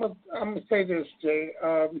gonna say this, Jay.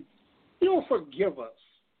 You'll forgive us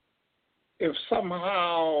if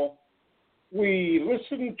somehow we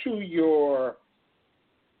listen to your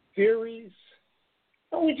theories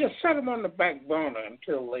and we just set them on the back burner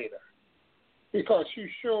until later, because you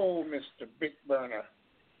show Mr. Big Burner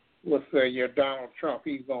with your Donald Trump,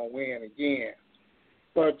 he's gonna win again.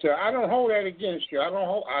 But I don't hold that against you. I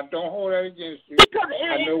don't hold that against you. Because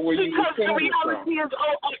I know where you the from. reality is,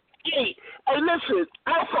 hey, listen,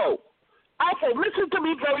 ALFO, listen to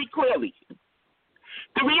me very clearly.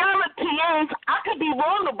 The reality is, I could be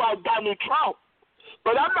wrong about Donald Trump,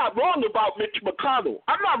 but I'm not wrong about Mitch McConnell.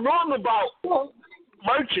 I'm not wrong about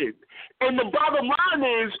Merchant. And the bottom line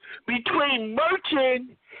is, between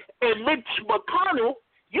Merchant and Mitch McConnell,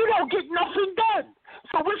 you don't get nothing done.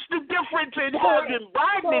 So what's the difference in having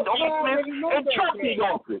Biden in office and Trump in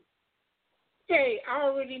office? Hey, I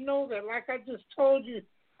already know that. Like I just told you,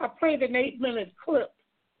 I played an 8-minute clip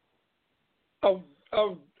of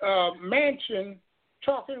Manchin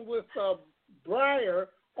talking with Breyer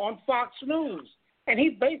on Fox News, and he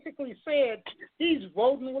basically said he's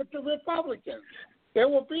voting with the Republicans. There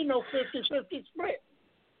will be no 50-50 split.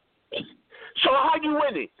 So how you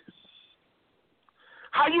winning?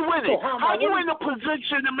 How you winning? So how you in a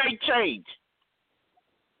position to make change?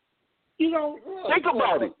 You know, think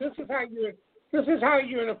about it. This is how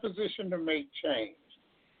you're in a position to make change.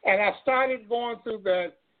 And I started going through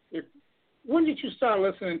that. When did you start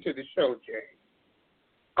listening to the show, Jay?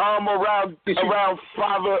 Around 5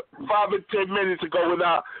 or 10 minutes ago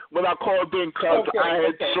when I called in because I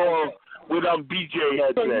had saw what BJ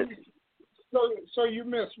had said. So you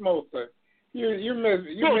missed most of it. You missed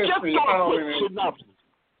me howling.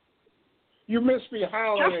 You missed me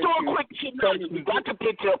howling. Just do a quick synopsis. Got to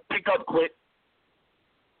pick up quick.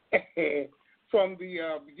 From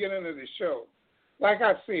the beginning of the show, like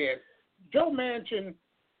I said, Joe Manchin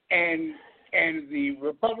and the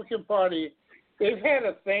Republican Party, they've had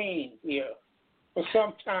a thing here for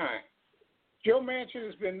some time. Joe Manchin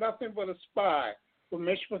has been nothing but a spy for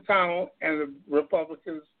Mitch McConnell and the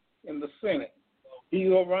Republicans in the Senate. He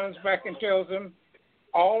runs back and tells them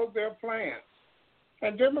all of their plans.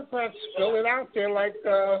 And Democrats fill it out there like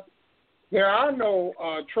there are no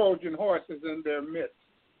Trojan horses in their midst.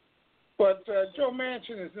 But Joe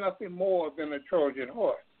Manchin is nothing more than a Trojan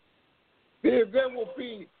horse. There will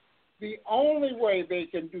be, the only way they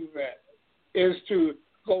can do that is to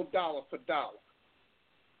go dollar for dollar.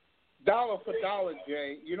 Dollar for dollar,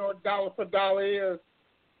 Jay. You know what dollar for dollar is?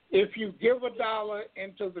 If you give $1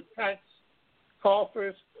 into the tax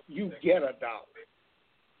coffers, you get $1.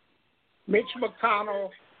 Mitch McConnell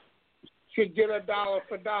should get $1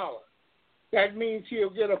 for dollar. That means he'll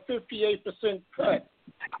get a 58% cut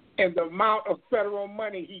in the amount of federal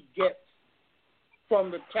money he gets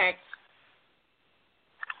from the tax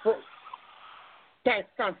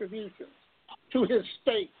contributions to his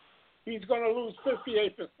state. He's going to lose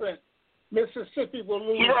 58%. Mississippi will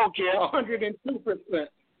lose 102%.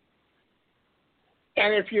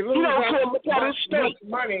 And if you lose that much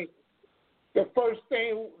money, the first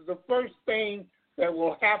thing that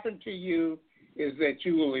will happen to you is that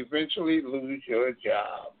you will eventually lose your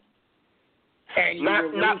job. And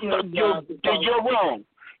you're wrong.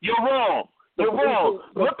 You're wrong.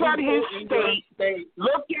 Look at his state.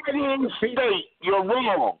 Look at his state. You're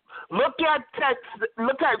wrong. Look at Texas.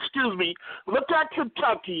 Look at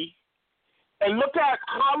Kentucky, and look at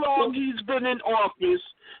how long he's been in office.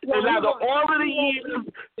 And out of all of the years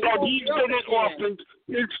that he's been in office,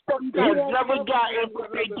 his state has never gotten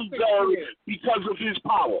what they deserve because of his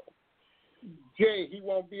power. Jay, he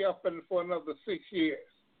won't be up for another 6 years.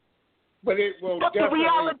 But it will But definitely.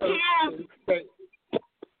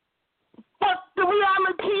 The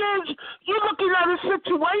reality is, you're looking at a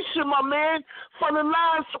situation, my man, for the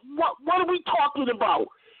last, what are we talking about?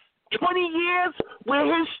 20 years where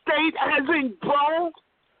his state hasn't grown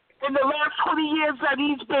in the last 20 years that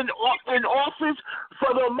he's been in office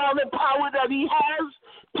for the amount of power that he has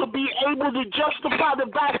to be able to justify the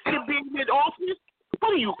fact of being in office?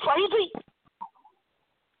 What are you, crazy?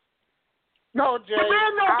 No, Jay. The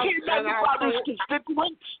man don't care nothing about his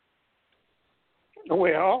constituents.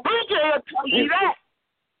 Well, BJ will tell you that.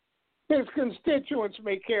 His constituents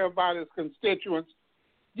may care about his constituents.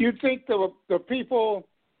 Do you think the people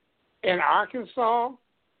in Arkansas,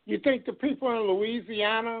 you think the people in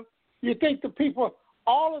Louisiana, you think the people,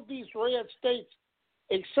 all of these red states,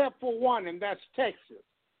 except for one, and that's Texas.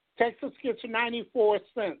 Texas gets 94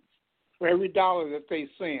 cents for every dollar that they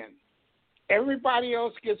send. Everybody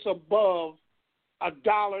else gets above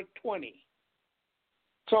 $1.20.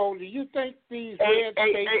 So do you think these red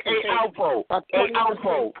states...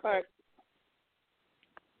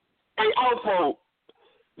 ALFO,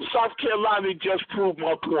 South Carolina just proved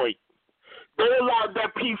my point. They allowed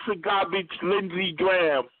that piece of garbage, Lindsey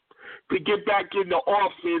Graham, to get back into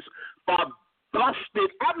office by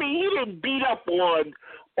busted. I mean, he didn't beat up on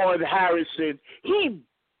Harrison. He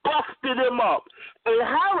busted him up. And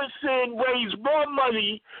Harrison raised more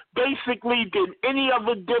money, basically, than any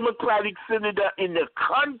other Democratic senator in the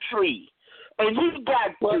country. And he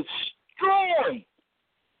got destroyed.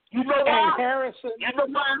 You know why? You know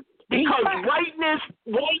why? Because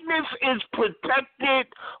whiteness is protected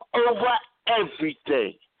over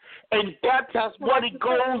everything. And that's what it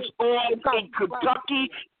goes on in Kentucky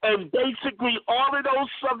and basically all of those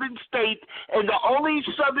southern states. And the only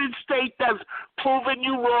southern state that's proven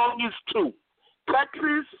you wrong is two.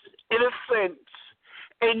 Texas, in a sense,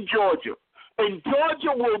 and Georgia. And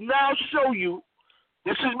Georgia will now show you,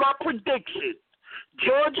 this is my prediction,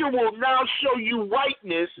 Georgia will now show you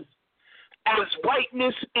whiteness as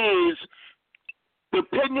whiteness is,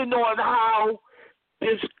 depending on how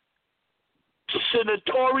this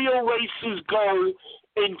senatorial races go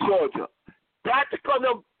in Georgia. That's going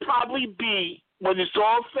to probably be, when it's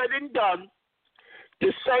all said and done,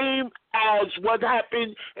 the same as what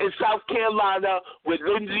happened in South Carolina with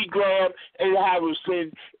Lindsey Graham and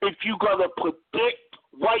Harrison if you're going to predict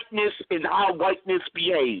whiteness and how whiteness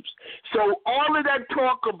behaves. So all of that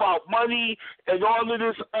talk about money and all of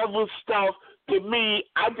this other stuff, to me,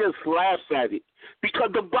 I just laugh at it.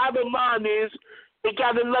 Because the bottom line is, you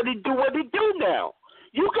got to let it do what it do now.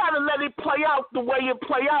 You got to let it play out the way it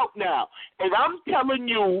play out now. And I'm telling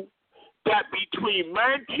you that between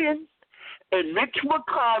Manchin and Mitch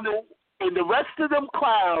McConnell and the rest of them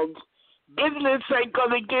clowns, business ain't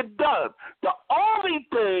going to get done. The only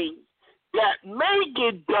thing that may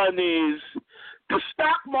get done is the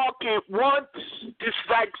stock market, once this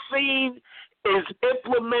vaccine is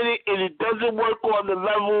implemented and it doesn't work on the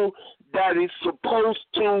level that it's supposed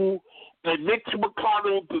to, and Mitch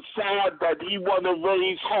McConnell decide that he want to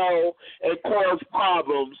raise hell and cause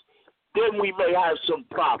problems, then we may have some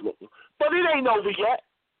problems. But it ain't over yet.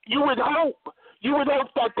 You would hope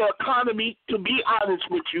that the economy, to be honest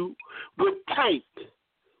with you, would tank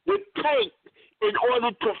in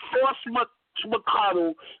order to force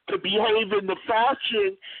McConnell to behave in the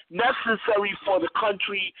fashion necessary for the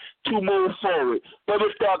country to move forward. But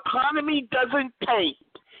if the economy doesn't tank,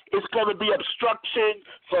 it's going to be obstruction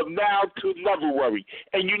from now to February.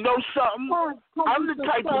 And you know something? I'm the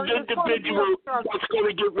type of individual that's going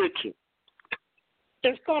to get richer.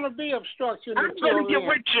 It's going to be obstruction. I'm going to get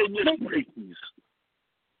richer in this crisis.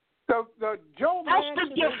 The Joe That's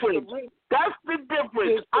the difference. That's the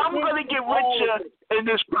difference. I'm going to get richer in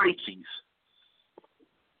this crisis.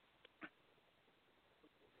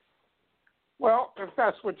 Well, if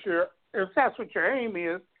that's what your aim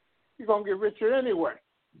is, you're going to get richer anyway.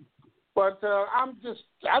 But I'm just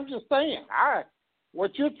saying,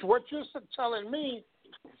 what you're telling me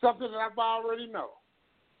is something that I've already know.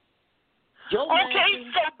 Okay,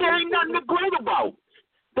 so there ain't nothing to great about.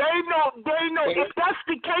 There ain't no. If that's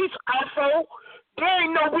the case, ALFO, there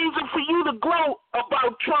ain't no reason for you to gloat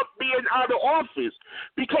about Trump being out of office.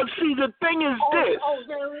 Because see, the thing is this: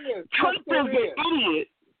 there is. Trump is an idiot.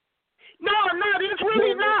 No, there's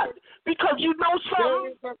really not. Because you know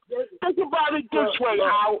something? Think about it this way,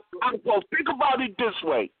 ALFO. Think about it this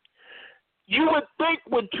way. You would think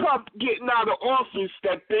with Trump getting out of office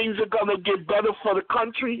that things are going to get better for the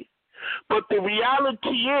country. But the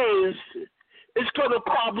reality is it's going to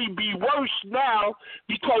probably be worse now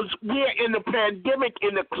because we're in a pandemic,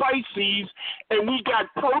 in a crisis, and we got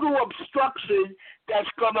total obstruction that's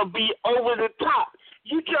going to be over the top.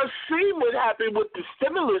 You just see what happened with the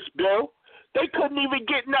stimulus bill. They couldn't even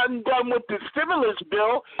get nothing done with the stimulus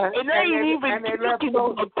bill, and they ain't even talking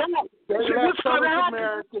about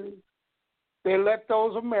that. They let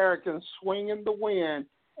those Americans swing in the wind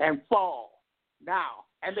and fall. Now,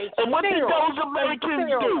 and what did those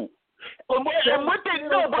Americans do? And what they do,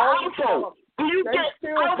 ALFO? Do you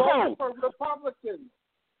get ALFO? For Republicans.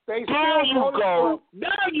 There you go. Now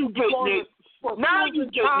you getting it. Now you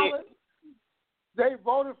getting it. They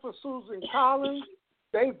voted for Susan Collins.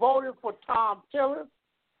 They voted for Tom Tillis.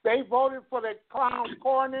 They voted for that clown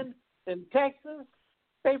Cornyn in Texas.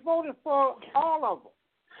 They voted for all of them.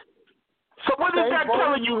 So what is that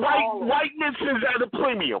telling you? Whiteness is at a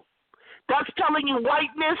premium. That's telling you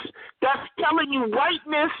whiteness. That's telling you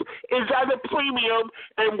whiteness is at a premium,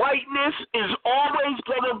 and whiteness is always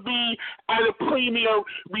going to be at a premium,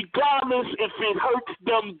 regardless if it hurts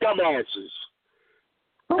them dumbasses.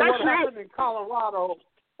 So what happened in Colorado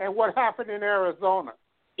and what happened in Arizona?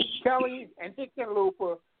 Kelly and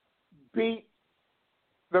Hickenlooper beat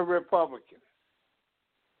the Republicans.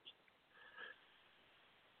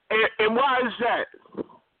 And why is that?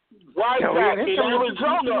 Why is that? In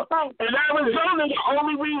Arizona,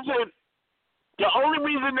 the only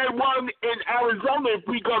reason they won in Arizona, if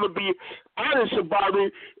we're gonna be honest about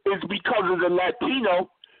it, is because of the Latino,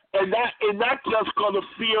 and that's just gonna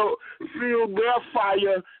feel their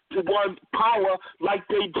fire to one power, like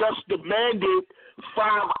they just demanded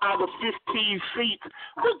 5 out of 15 seats.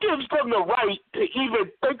 Who gives them the right to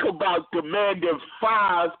even think about demanding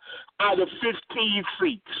 5 out of 15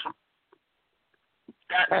 seats?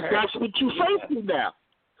 That's what you say to now.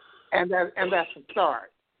 And that's a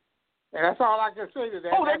start. And that's all I can say to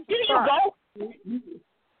that. Oh, there you go.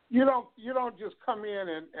 You don't just come in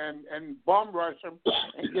and bum rush them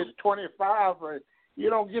and get 25 or you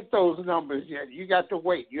don't get those numbers yet. You got to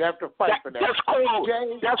wait. You have to fight for that.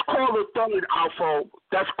 That's called a third, ALFO.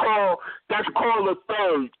 That's called a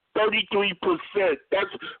third. 33%. That's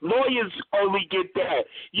lawyers only get that.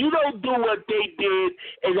 You don't do what they did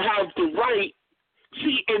and have the right.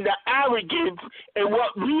 See, in the arrogance and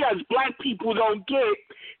what we as black people don't get,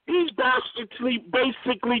 these bastards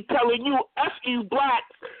basically telling you, F you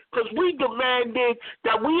blacks, because we demanded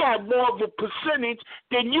that we have more of a percentage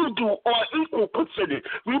than you do, or equal percentage.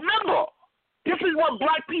 Remember, this is what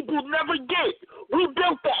black people never get. We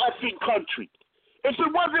built the effing country. If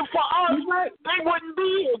it wasn't for us, they wouldn't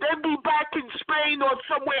be here. They'd be back in Spain or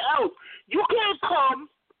somewhere else. You can't come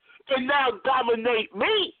and now dominate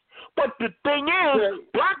me. But the thing is,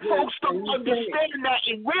 black folks don't understand that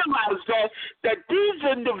and realize that these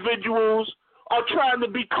individuals are trying to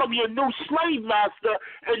become your new slave master.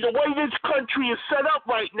 And the way this country is set up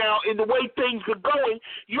right now and the way things are going,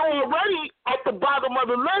 you're already at the bottom of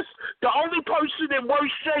the list. The only person in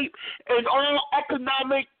worse shape in all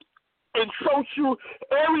economic and social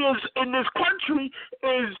areas in this country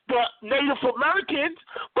is the Native Americans,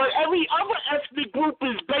 but every other ethnic group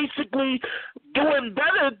is basically doing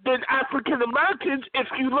better than African Americans if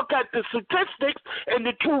you look at the statistics and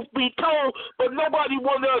the truth be told, but nobody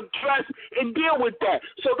want to address and deal with that.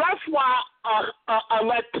 So that's why a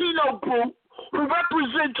Latino group who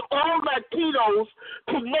represents all Latinos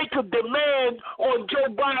can make a demand on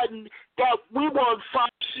Joe Biden that we want 5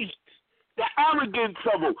 seats. The arrogance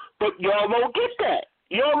of them. But y'all don't get that.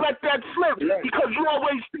 You don't let that slip because you're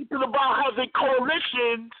always thinking about having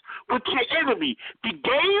coalitions with your enemy. The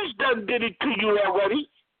gays done did it to you already.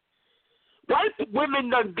 White women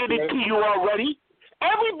done did it to you already.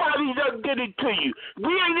 Everybody done did it to you.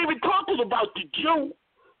 We ain't even talking about the Jew.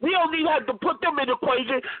 We don't even have to put them in the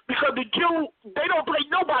equation because the Jew, they don't pay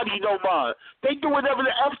nobody no mind. They do whatever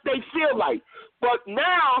the F they feel like. But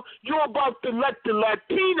now you're about to let the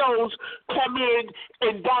Latinos come in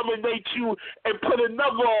and dominate you and put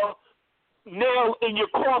another nail in your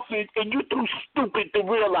coffin, and you're too stupid to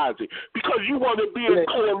realize it because you want to be in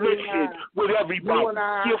coalition with everybody.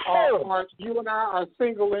 You and I are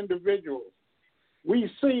single individuals. We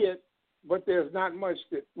see it, but there's not much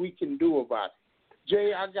that we can do about it.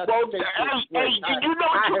 Jay, I got to take this break. You know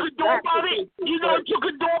what you can do about it? You know what you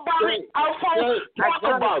can do about it? ALFO,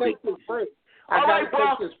 talk about it. I got to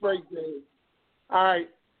take this break, Jay. All right.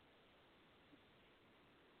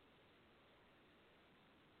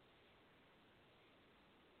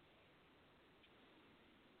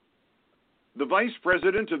 The Vice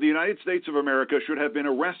President of the United States of America should have been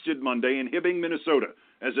arrested Monday in Hibbing, Minnesota,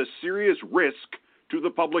 as a serious risk to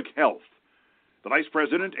the public health. The Vice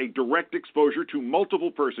President, a direct exposure to multiple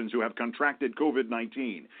persons who have contracted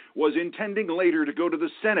COVID-19, was intending later to go to the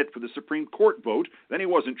Senate for the Supreme Court vote, then he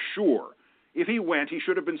wasn't sure. If he went, he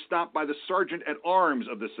should have been stopped by the Sergeant-at-Arms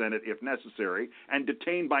of the Senate, if necessary, and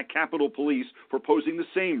detained by Capitol Police for posing the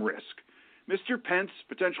same risk. Mr. Pence,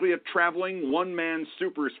 potentially a traveling one-man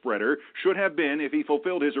super spreader, should have been, if he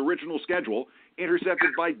fulfilled his original schedule, intercepted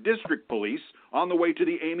by district police on the way to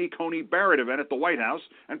the Amy Coney Barrett event at the White House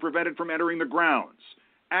and prevented from entering the grounds.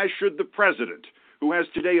 As should the president, who has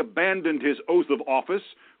today abandoned his oath of office,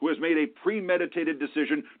 who has made a premeditated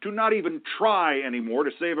decision to not even try anymore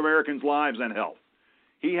to save Americans' lives and health.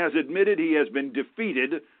 He has admitted he has been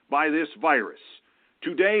defeated by this virus.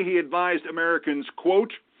 Today he advised Americans,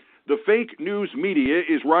 quote, "The fake news media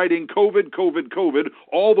is riding COVID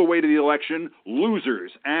all the way to the election,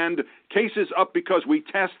 losers, and cases up because we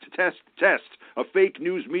test, a fake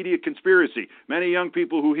news media conspiracy. Many young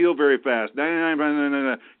people who heal very fast.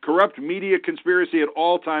 Corrupt media conspiracy at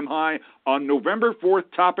all-time high. On November 4th,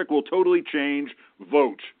 topic will totally change.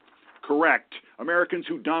 Vote." Correct. Americans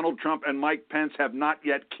who Donald Trump and Mike Pence have not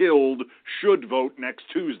yet killed should vote next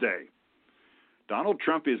Tuesday. Donald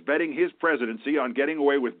Trump is betting his presidency on getting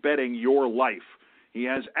away with betting your life. He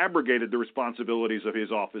has abrogated the responsibilities of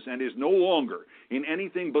his office and is no longer, in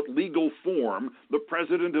anything but legal form, the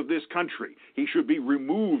president of this country. He should be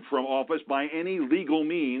removed from office by any legal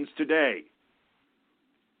means today.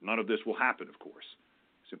 None of this will happen, of course,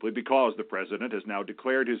 simply because the president has now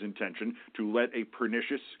declared his intention to let a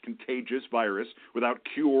pernicious, contagious virus without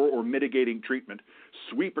cure or mitigating treatment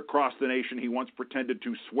sweep across the nation he once pretended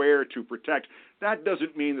to swear to protect. That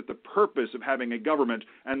doesn't mean that the purpose of having a government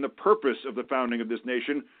and the purpose of the founding of this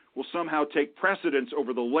nation will somehow take precedence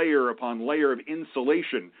over the layer upon layer of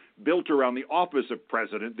insulation built around the office of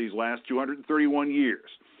president these last 231 years.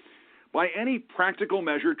 By any practical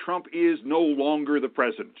measure, Trump is no longer the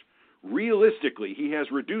president. Realistically, he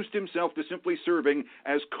has reduced himself to simply serving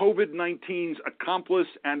as COVID-19's accomplice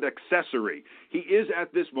and accessory. He is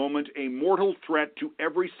at this moment a mortal threat to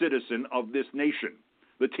every citizen of this nation.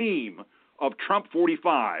 The team of Trump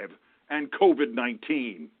 45 and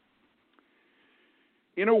COVID-19.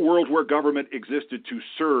 In a world where government existed to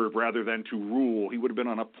serve rather than to rule, he would have been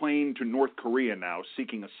on a plane to North Korea now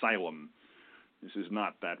seeking asylum. This is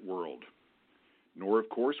not that world. Nor, of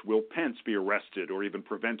course, will Pence be arrested or even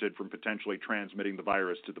prevented from potentially transmitting the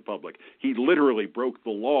virus to the public. He literally broke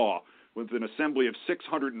the law with an assembly of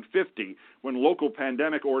 650 when local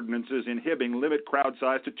pandemic ordinances in Hibbing limit crowd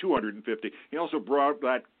size to 250. He also brought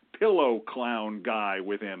that pillow clown guy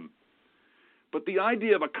with him. But the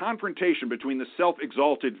idea of a confrontation between the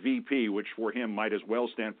self-exalted VP, which for him might as well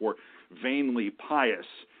stand for vainly pious,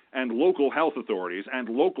 and local health authorities and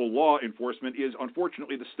local law enforcement is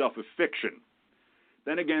unfortunately the stuff of fiction.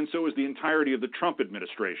 Then again, so is the entirety of the Trump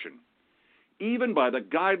administration. Even by the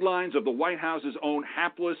guidelines of the White House's own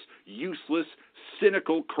hapless, useless,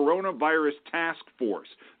 cynical coronavirus task force,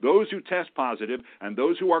 those who test positive and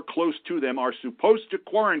those who are close to them are supposed to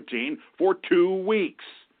quarantine for 2 weeks.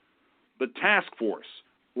 The task force,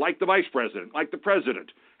 like the vice president, like the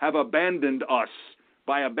president, have abandoned us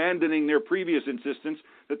by abandoning their previous insistence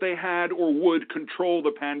that they had or would control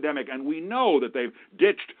the pandemic. And we know that they've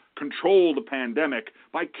ditched control the pandemic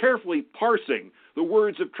by carefully parsing the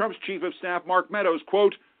words of Trump's chief of staff, Mark Meadows,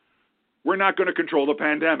 quote, "We're not going to control the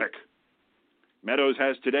pandemic." Meadows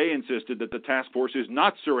has today insisted that the task force is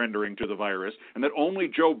not surrendering to the virus and that only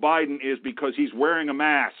Joe Biden is because he's wearing a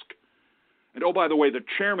mask. And oh, by the way, the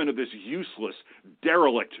chairman of this useless,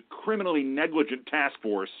 derelict, criminally negligent task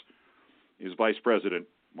force is Vice President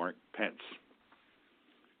Mark Pence.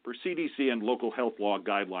 Per CDC and local health law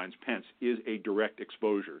guidelines, Pence is a direct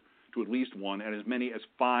exposure to at least one and as many as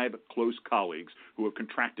 5 close colleagues who have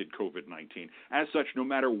contracted COVID-19. As such, no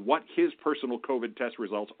matter what his personal COVID test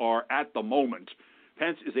results are at the moment,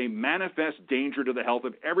 Pence is a manifest danger to the health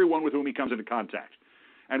of everyone with whom he comes into contact.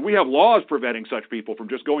 And we have laws preventing such people from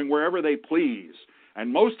just going wherever they please.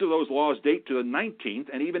 And most of those laws date to the 19th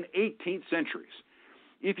and even 18th centuries.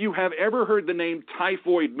 If you have ever heard the name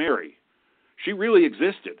Typhoid Mary, she really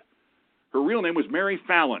existed. Her real name was Mary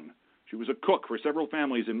Fallon. She was a cook for several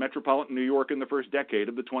families in metropolitan New York in the first decade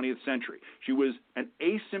of the 20th century. She was an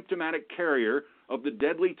asymptomatic carrier of the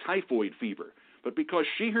deadly typhoid fever. But because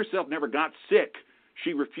she herself never got sick,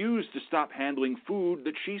 she refused to stop handling food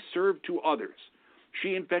that she served to others.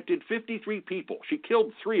 She infected 53 people. She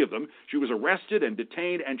killed 3 of them. She was arrested and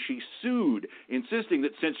detained, and she sued, insisting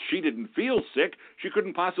that since she didn't feel sick, she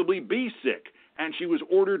couldn't possibly be sick, and she was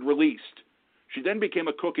ordered released. She then became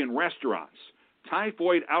a cook in restaurants.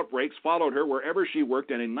 Typhoid outbreaks followed her wherever she worked,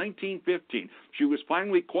 and in 1915, she was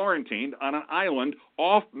finally quarantined on an island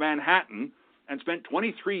off Manhattan and spent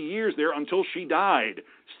 23 years there until she died,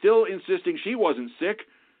 still insisting she wasn't sick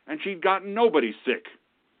and she'd gotten nobody sick.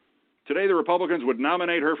 Today, the Republicans would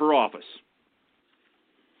nominate her for office.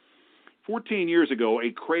 14 years ago, a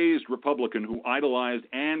crazed Republican who idolized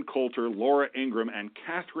Ann Coulter, Laura Ingraham, and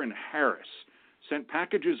Katherine Harris sent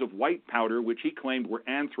packages of white powder, which he claimed were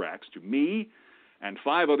anthrax, to me and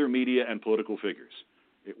 5 other media and political figures.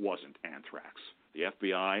 It wasn't anthrax. The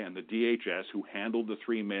FBI and the DHS, who handled the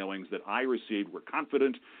 3 mailings that I received, were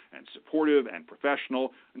confident and supportive and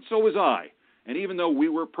professional, and so was I. And even though we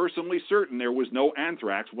were personally certain there was no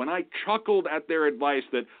anthrax, when I chuckled at their advice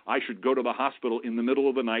that I should go to the hospital in the middle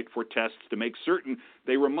of the night for tests to make certain,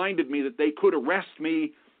 they reminded me that they could arrest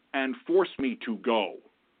me and force me to go.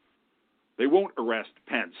 They won't arrest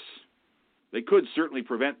Pence. They could certainly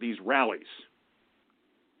prevent these rallies.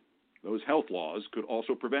 Those health laws could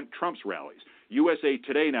also prevent Trump's rallies. USA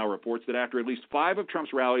Today now reports that after at least 5 of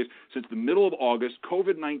Trump's rallies since the middle of August,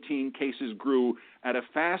 COVID-19 cases grew at a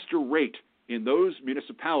faster rate in those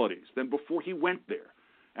municipalities than before he went there.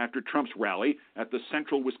 After Trump's rally at the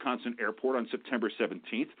Central Wisconsin Airport on September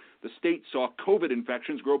 17th, the state saw COVID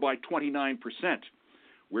infections grow by 29%.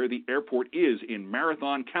 Where the airport is in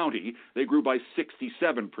Marathon County, they grew by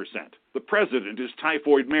 67%. The president is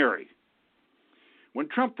Typhoid Mary. When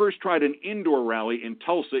Trump first tried an indoor rally in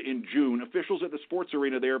Tulsa in June, officials at the sports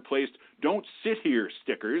arena there placed "Don't sit here"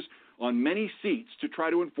 stickers on many seats to try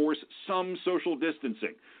to enforce some social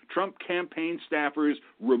distancing. Trump campaign staffers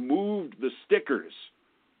removed the stickers.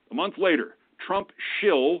 A month later, Trump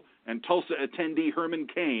shill and Tulsa attendee Herman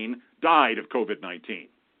Cain died of COVID-19.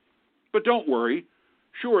 But don't worry.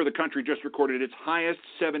 Sure, the country just recorded its highest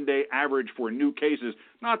 7-day average for new cases,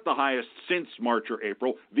 not the highest since March or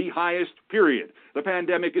April, the highest period. The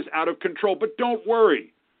pandemic is out of control, but don't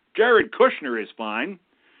worry. Jared Kushner is fine.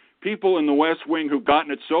 People in the West Wing who've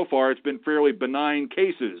gotten it so far, it's been fairly benign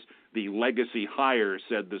cases, the legacy hire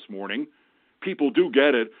said this morning. People do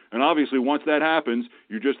get it, and obviously once that happens,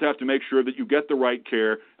 you just have to make sure that you get the right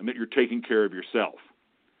care and that you're taking care of yourself.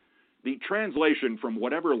 The translation from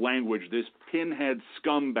whatever language this pinhead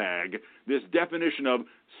scumbag, this definition of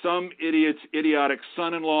some idiot's idiotic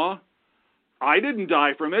son-in-law, I didn't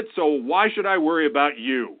die from it, so why should I worry about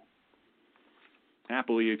you?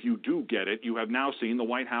 Happily, if you do get it, you have now seen the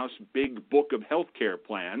White House Big Book of Health Care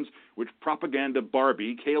Plans, which propaganda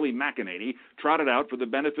Barbie Kayleigh McEnany trotted out for the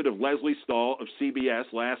benefit of Leslie Stahl of CBS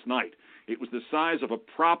last night. It was the size of a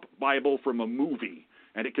prop Bible from a movie,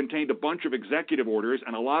 and it contained a bunch of executive orders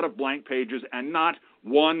and a lot of blank pages and not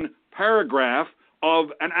one paragraph of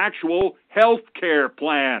an actual health care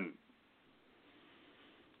plan.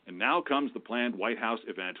 And now comes the planned White House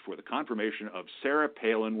event for the confirmation of Sarah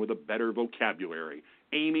Palin with a better vocabulary,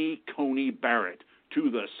 Amy Coney Barrett,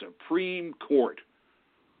 to the Supreme Court.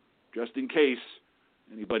 Just in case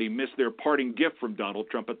anybody missed their parting gift from Donald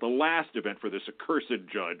Trump at the last event for this accursed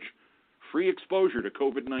judge, free exposure to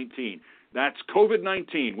COVID-19. That's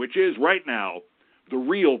COVID-19, which is right now the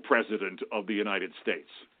real president of the United States.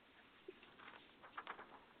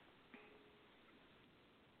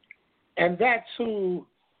 And that's who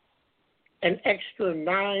an extra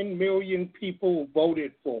 9 million people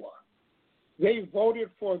voted for. They voted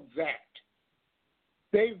for that.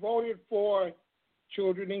 They voted for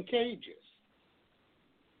children in cages.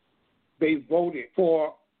 They voted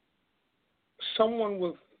for someone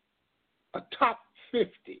with a top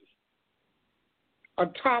 50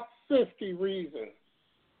 reasons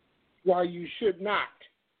why you should not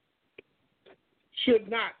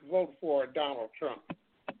vote for Donald Trump.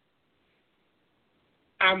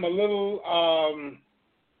 I'm a little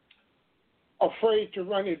afraid to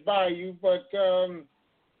run it by you, but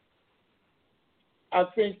I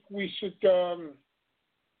think we should at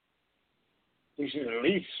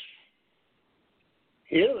least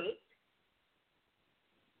hear it.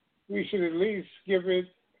 We should at least give it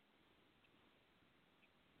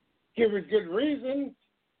good reason.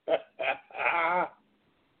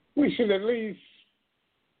 We should at least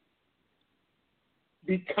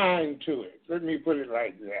be kind to it. Let me put it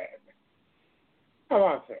like that. How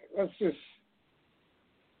about that? Let's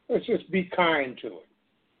just be kind to it.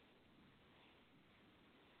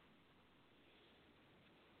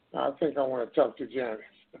 I think I want to talk to Janice.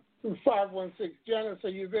 516, Janice, are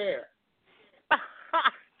you there?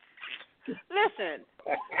 Listen,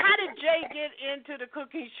 how did Jay get into the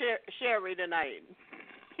cooking sherry tonight?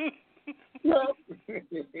 Well,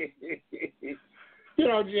 you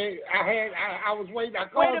know, Jay, I was waiting. I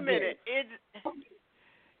called Wait a minute. Jay.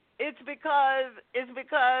 It's because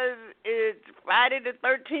it's Friday the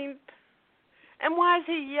 13th. And why is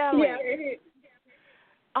he yelling? Yeah, it is.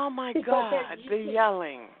 Oh my God, the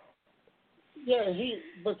yelling. Yeah,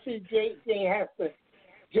 but see, Jay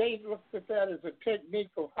looks at that as a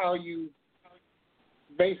technique of how you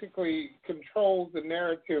basically control the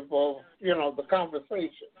narrative of, the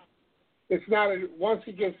conversation. It's not, once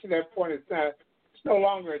he gets to that point, it's no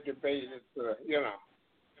longer a debate. It's,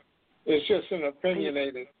 it's just an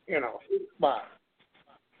opinionated, spot.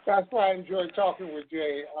 That's why I enjoy talking with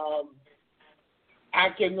Jay. I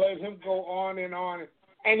can let him go on.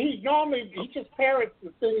 And he just parrots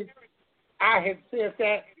the things I had said.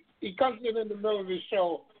 That he comes in the middle of the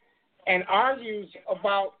show and argues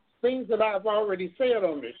about things that I've already said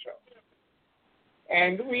on this show.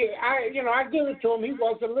 And I give it to him. He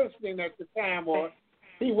wasn't listening at the time, or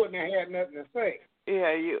he wouldn't have had nothing to say.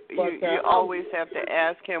 Yeah, you always have to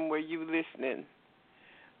ask him, were you listening?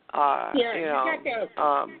 You got to ask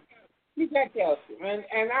him. You got to ask him.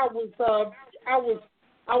 And I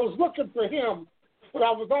was looking for him, but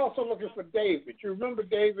I was also looking for David. You remember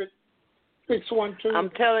David 612?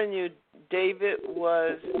 I'm telling you, David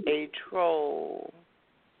was a troll.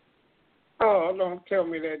 Oh, don't tell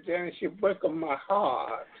me that, Janice. You're breaking my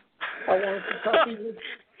heart. I wanted to talk to you.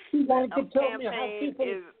 He wanted to tell me how people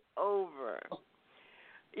is over.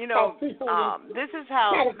 This is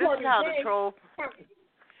how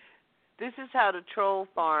the troll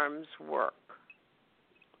farms work.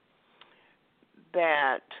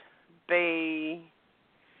 That they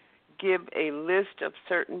give a list of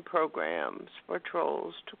certain programs for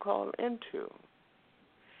trolls to call into.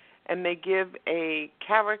 And they give a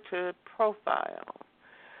character profile.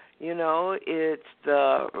 It's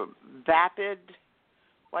the vapid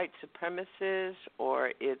white supremacist,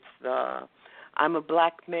 or it's the I'm a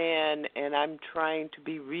black man and I'm trying to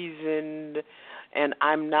be reasoned and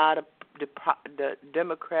I'm not the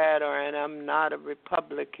Democrat and I'm not a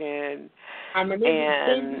Republican.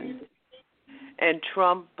 And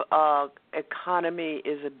Trump economy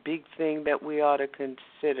is a big thing that we ought to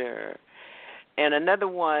consider. And another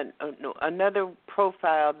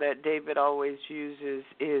profile that David always uses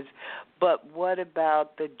is, but what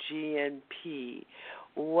about the GNP?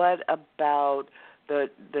 What about the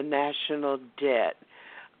national debt?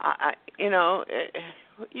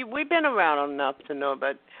 We've been around enough to know,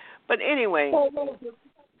 but anyway,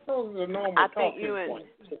 those are normal talking points.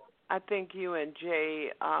 I think you and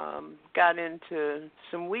Jay got into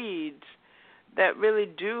some weeds that really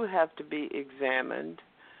do have to be examined.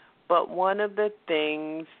 But one of the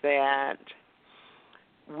things that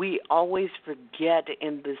we always forget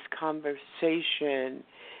in this conversation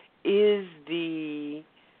is the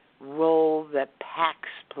role that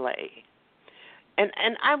PACs play.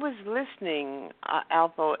 And I was listening,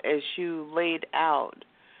 ALFO, as you laid out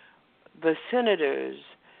the senators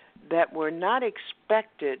that were not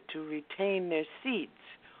expected to retain their seats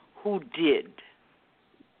who did.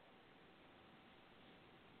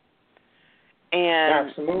 And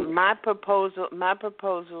Absolutely. my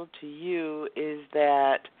proposal to you is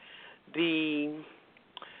that the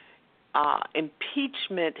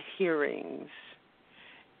impeachment hearings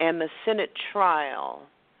and the Senate trial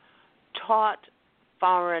taught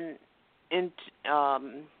foreign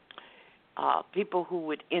people who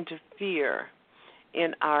would interfere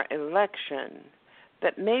in our election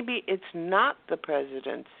that maybe it's not the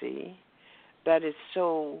presidency that is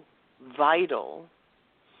so vital.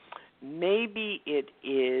 Maybe it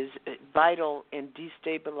is vital in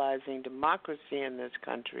destabilizing democracy in this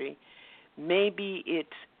country. Maybe it's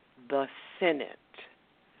the Senate.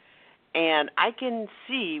 And I can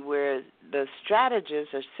see where the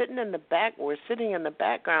strategists are sitting in the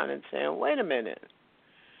background and saying, wait a minute,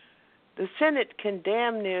 the Senate can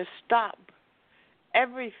damn near stop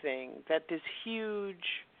everything that this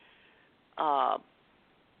huge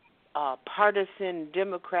partisan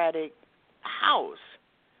Democratic House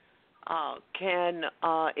can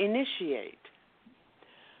initiate.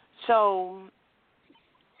 So,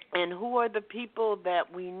 and who are the people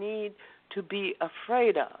that we need to be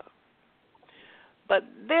afraid of? But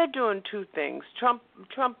they're doing two things.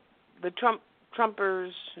 The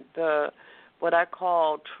Trumpers, what I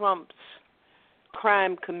call Trump's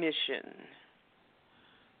crime commission,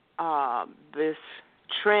 this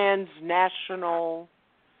transnational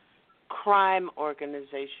crime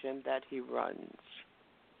organization that he runs.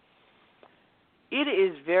 It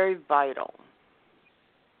is very vital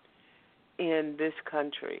in this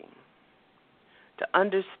country to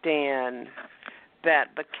understand that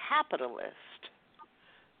the capitalists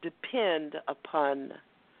depend upon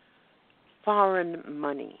foreign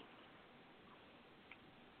money.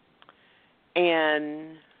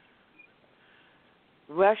 And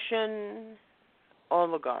Russian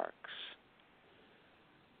oligarchs,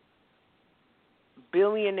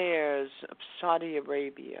 billionaires of Saudi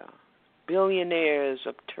Arabia, billionaires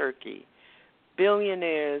of Turkey,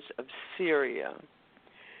 billionaires of Syria,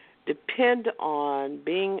 depend on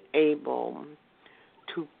being able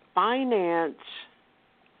to finance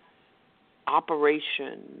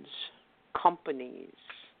operations, companies,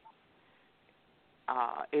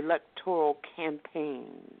 electoral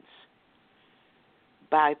campaigns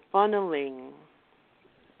by funneling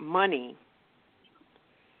money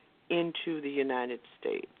into the United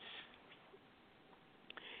States.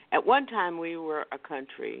 At one time, we were a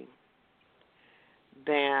country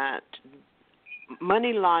that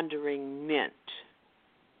money laundering meant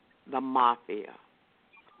the mafia.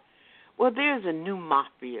 Well, there's a new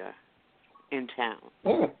mafia in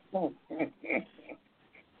town.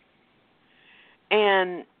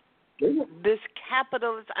 And this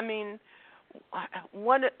capitalist,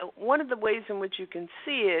 one of the ways in which you can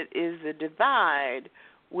see it is the divide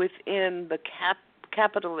within the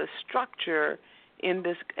capitalist structure in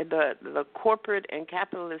this, the corporate and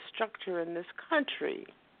capitalist structure in this country.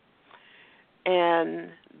 And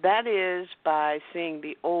that is by seeing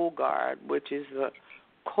the old guard, which is the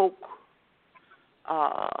Koch,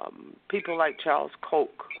 people like Charles Koch,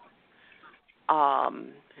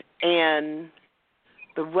 and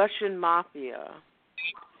the Russian mafia,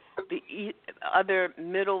 the other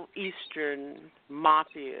Middle Eastern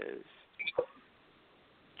mafias,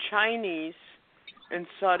 Chinese and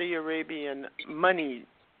Saudi Arabian moneyed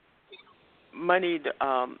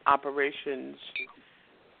operations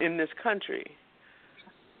in this country.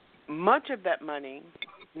 Much of that money,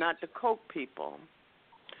 not the Koch people,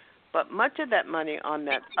 but much of that money on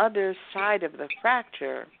that other side of the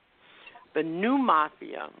fracture, the new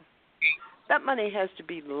mafia, that money has to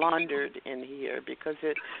be laundered in here because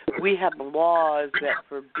we have laws that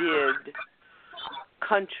forbid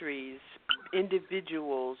countries,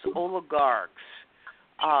 individuals, oligarchs,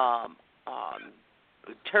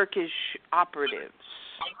 Turkish operatives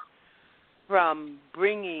from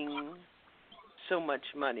bringing so much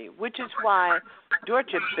money, which is why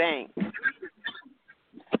Deutsche Bank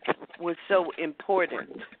was so important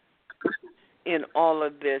in all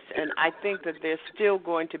of this. And I think that they're still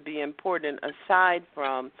going to be important aside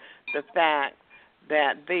from the fact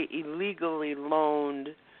that they illegally loaned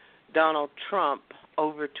Donald Trump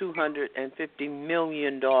over $250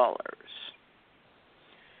 million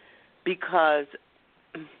because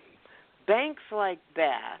banks like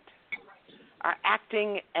that are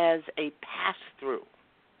acting as a pass-through.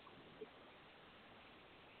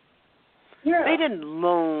 Yeah. They didn't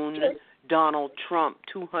loan Donald Trump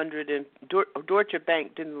Deutsche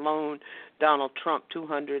Bank didn't loan Donald Trump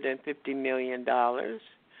 $250 million.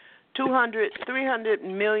 $300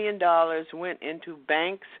 million went into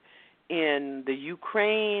banks in the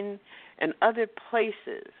Ukraine and other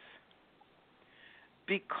places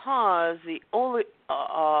because the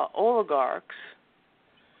oligarchs,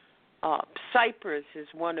 Cyprus is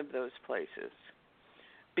one of those places,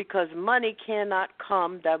 because money cannot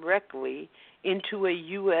come directly into a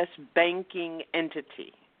U.S. banking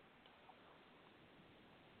entity.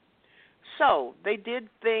 So they did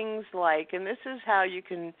things like, and this is how you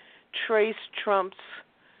can trace Trump's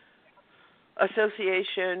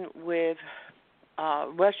association with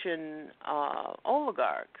Russian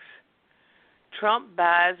oligarchs. Trump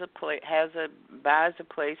buys a place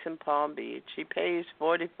in Palm Beach. He pays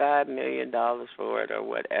 $45 million for it or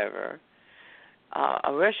whatever.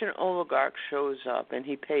 A Russian oligarch shows up and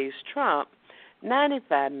he pays Trump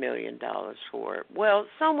 $95 million for it. Well,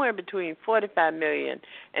 somewhere between $45 million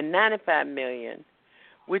and $95 million,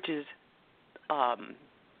 which is a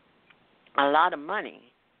lot of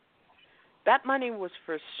money. That money was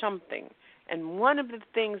for something, and one of the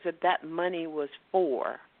things that money was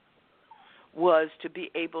for was to be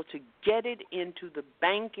able to get it into the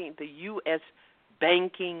U.S.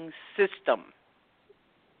 banking system.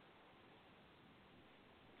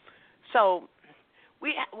 So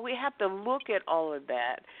we have to look at all of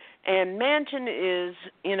that. And Manchin is,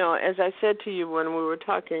 as I said to you when we were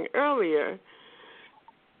talking earlier,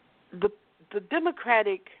 the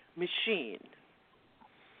Democratic machine,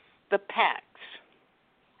 the PACs,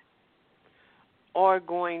 are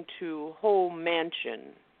going to hold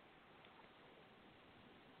Manchin.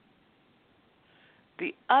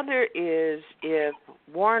 The other is if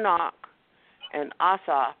Warnock and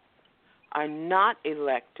Ossoff are not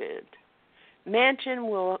elected, Manchin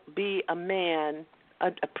will be a man,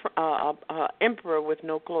 a emperor with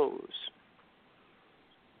no clothes.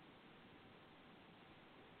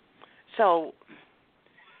 So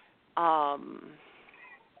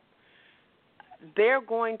they're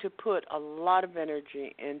going to put a lot of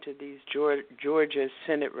energy into these Georgia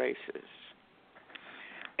Senate races.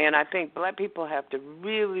 And I think black people have to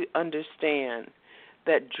really understand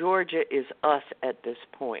that Georgia is us at this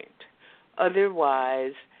point.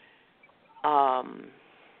 Otherwise,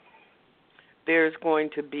 there's going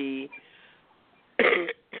to be,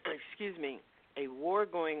 a war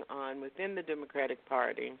going on within the Democratic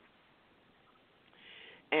Party,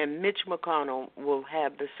 and Mitch McConnell will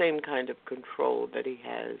have the same kind of control that he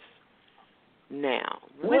has now,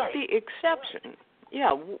 with the exception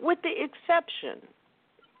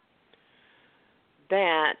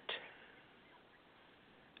that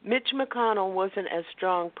Mitch McConnell wasn't as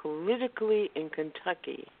strong politically in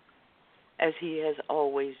Kentucky as he has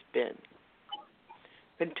always been.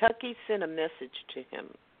 Kentucky sent a message to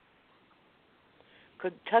him.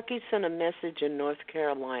 Kentucky sent a message in North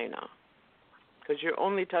Carolina, because you're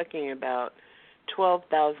only talking about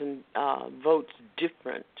 12,000 votes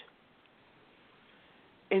different.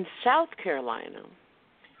 In South Carolina,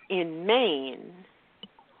 in Maine,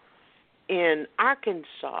 in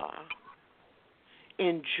Arkansas,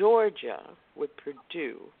 in Georgia with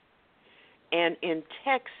Purdue, and in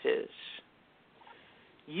Texas,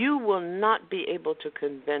 you will not be able to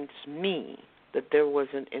convince me that there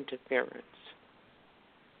wasn't interference.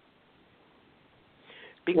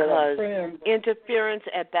 Because interference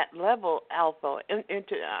at that level, ALFO,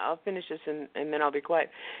 I'll finish this and then I'll be quiet.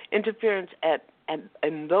 Interference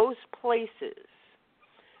in those places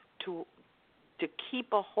to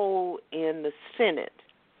keep a hold in the Senate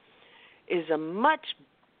is a much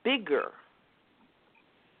bigger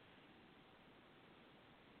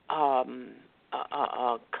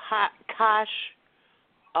cache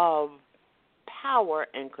of power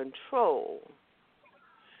and control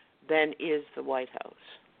than is the White House.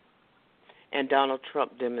 And Donald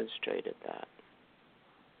Trump demonstrated that.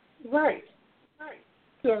 Right.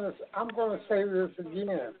 Dennis, I'm going to say this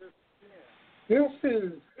again. This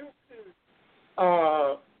is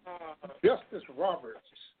Justice Roberts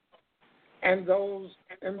and those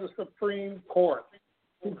in the Supreme Court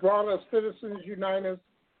who brought us Citizens United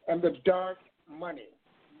and the dark money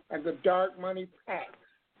and the dark money PACs.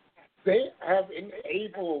 They have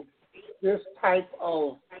enabled this type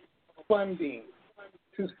of funding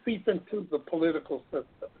to seep into the political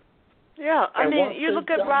system. Yeah, I And mean, once you they've look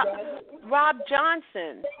at done that, Rob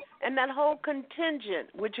Johnson and that whole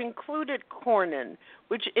contingent, which included Cornyn,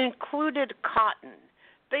 which included Cotton.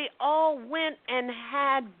 They all went and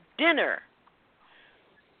had dinner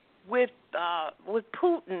with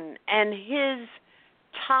Putin and his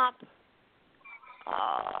top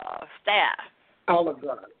staff.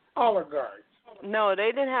 Oligarchs. No,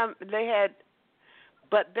 they didn't have. They had,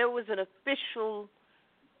 but there was an official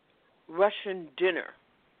Russian dinner.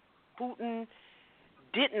 Putin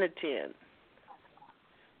didn't attend,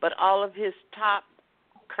 but all of his top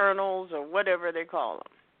colonels or whatever they call them.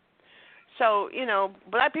 So,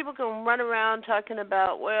 black people can run around talking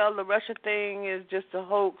about, well, the Russia thing is just a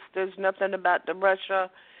hoax. There's nothing about the Russia.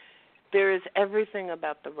 There is everything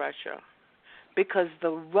about the Russia, because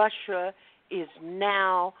the Russia is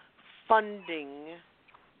now funding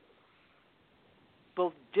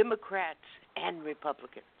both Democrats and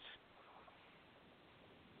Republicans,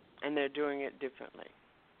 and they're doing it differently.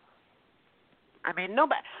 I mean,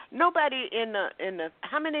 nobody in the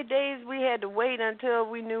how many days we had to wait until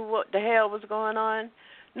we knew what the hell was going on?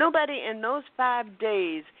 Nobody in those 5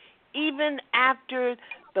 days, even after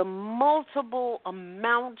the multiple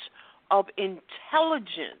amounts of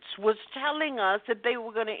intelligence was telling us that they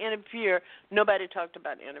were going to interfere, nobody talked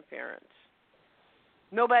about interference.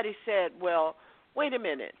 Nobody said, well, wait a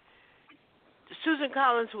minute. Susan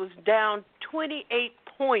Collins was down 28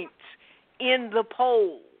 points in the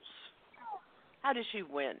polls. How did she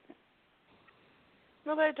win?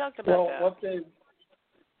 Nobody talked about that.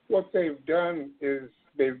 What they've done is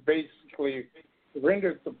they've basically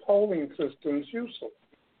rendered the polling systems useless,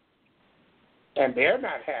 and they're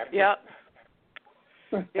not happy. Yep.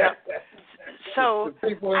 Yep. So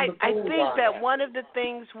I think that one of the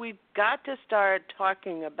things we've got to start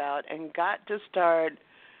talking about and got to start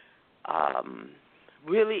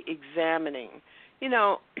really examining,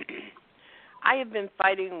 I have been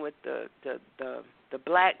fighting with the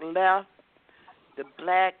black left, the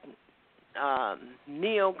black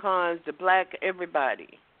neocons, the black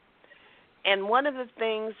everybody. And one of the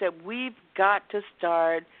things that we've got to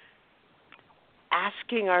start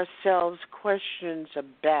asking ourselves questions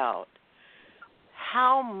about,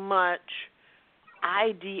 how much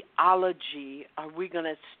ideology are we going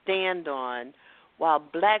to stand on while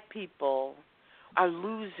black people are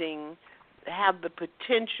have the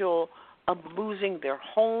potential of losing their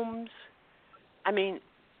homes? I mean,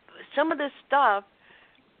 some of this stuff,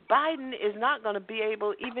 Biden is not going to be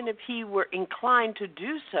able, even if he were inclined to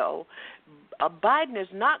do so, Biden is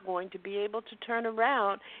not going to be able to turn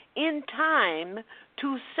around in time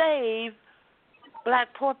to save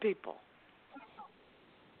black poor people.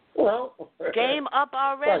 Well, game up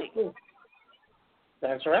already.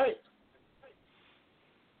 That's right.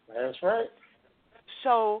 That's right.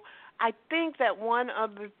 So I think that one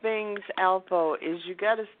of the things, ALFO, is you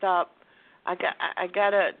got to stop. I got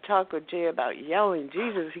to talk with Jay about yelling.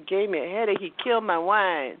 Jesus, he gave me a headache. He killed my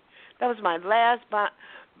wine. That was my last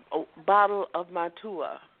bottle of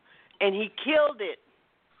Matua, and he killed it.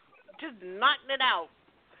 Just knocked it out.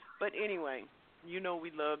 But anyway, we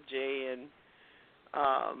love Jay, and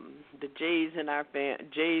the Jay's in our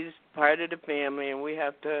Jay's part of the family, and we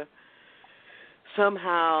have to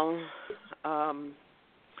somehow,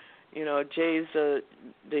 Jay's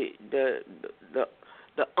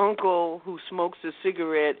the uncle who smokes a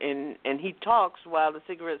cigarette and he talks while the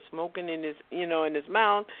cigarette's smoking in his in his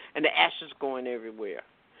mouth, and the ashes going everywhere.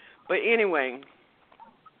 But anyway,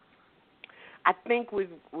 I think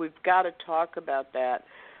we've got to talk about that.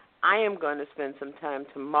 I am going to spend some time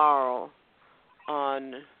tomorrow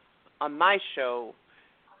on my show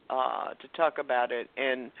to talk about it,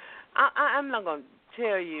 and I'm not going to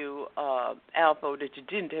tell you, ALFO, that you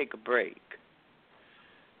didn't take a break.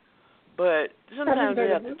 But sometimes you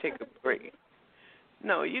have to take a break.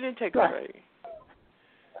 No, you didn't take a break.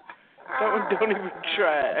 Don't even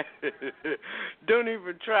try it. Don't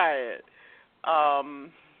even try it.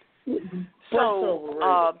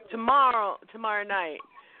 So tomorrow night,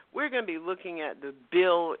 we're going to be looking at the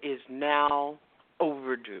bill is now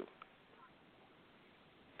overdue.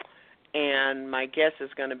 And my guest is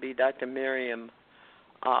going to be Dr. Miriam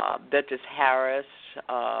Bettis Harris.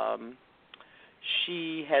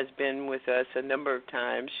 She has been with us a number of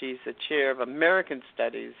times. She's the chair of American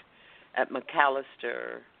Studies at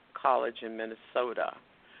Macalester College in Minnesota.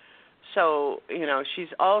 So, she's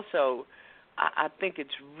also, I think it's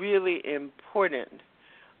really important.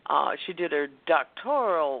 She did her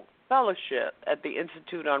doctoral fellowship at the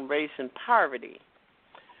Institute on Race and Poverty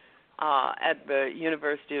at the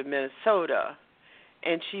University of Minnesota.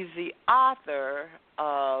 And she's the author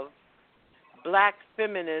of black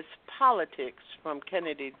feminist politics from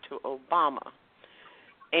Kennedy to Obama.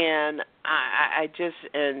 And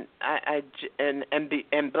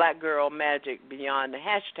and Black Girl Magic beyond the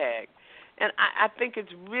hashtag. And I think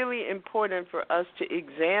it's really important for us to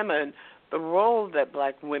examine the role that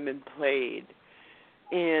black women played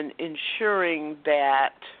in ensuring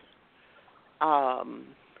that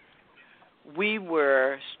we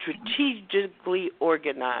were strategically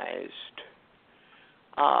organized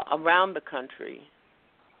around the country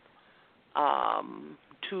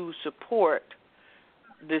to support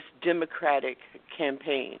this Democratic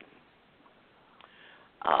campaign.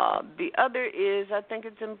 The other is, I think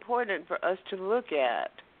it's important for us to look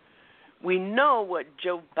at, we know what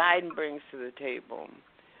Joe Biden brings to the table,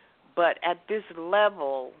 but at this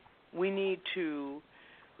level, we need to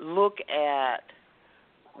look at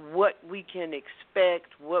what we can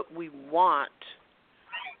expect, what we want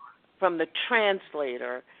from the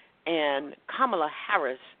translator, and Kamala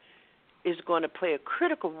Harris is going to play a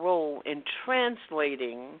critical role in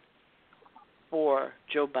translating for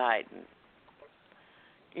Joe Biden.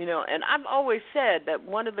 You know, and I've always said that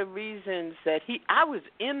one of the reasons that I was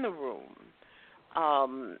in the room.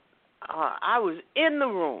 I was in the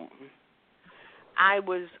room. I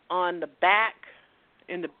was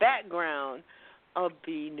in the background of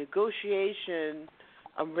the negotiation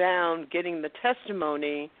around getting the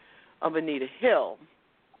testimony of Anita Hill.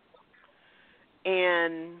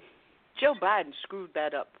 And Joe Biden screwed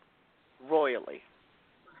that up royally.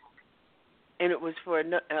 And it was for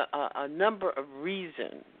a number of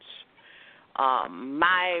reasons.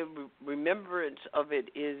 My remembrance of it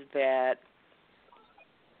is that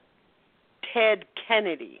Ted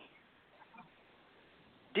Kennedy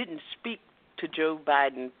didn't speak to Joe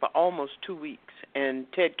Biden for almost 2 weeks, and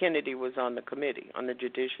Ted Kennedy was on the committee, on the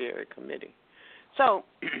Judiciary Committee. So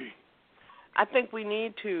I think we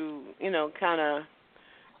need to, kind of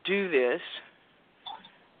do this.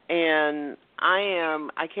 And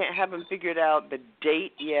haven't figured out the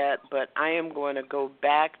date yet, but I am going to go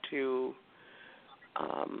back to,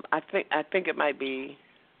 I think it might be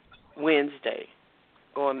Wednesday,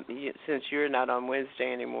 since you're not on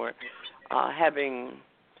Wednesday anymore, having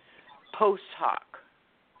post hoc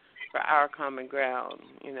for Our Common Ground,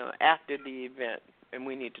 after the event, and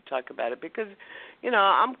we need to talk about it because,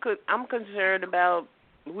 I'm concerned about,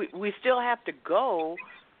 we still have to go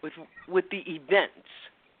with the events.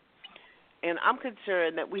 And I'm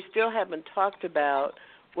concerned that we still haven't talked about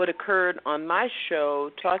what occurred on my show,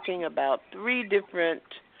 talking about 4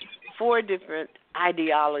 different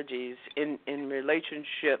ideologies in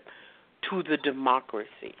relationship to the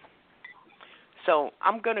democracy. So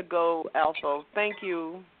I'm going to go, ALFO. Thank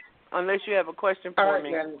you. Unless you have a question for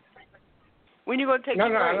me. Then. When you going to take a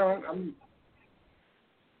break? No, I don't.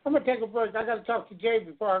 I'm going to take a break. I got to talk to Jay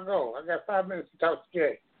before I go. I got 5 minutes to talk to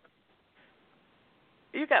Jay.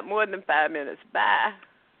 You got more than 5 minutes. Bye.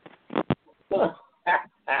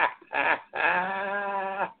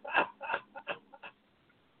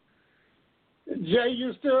 Jay,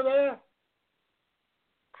 you still there?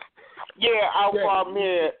 Yeah, I'm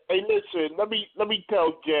here. Hey, listen, let me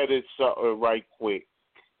tell Janice something right quick.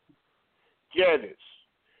 Janice,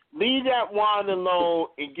 leave that wine alone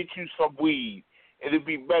and get you some weed. It'll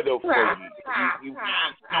be better for you. You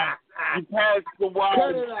passed the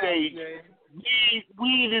wine stage.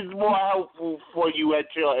 Weed is more helpful for you at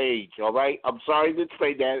your age, all right? I'm sorry to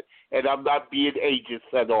say that, and I'm not being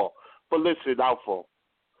ageist at all. But listen, ALFO,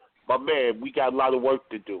 my man, we got a lot of work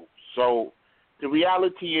to do. So the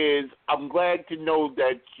reality is I'm glad to know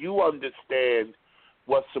that you understand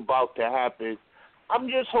what's about to happen. I'm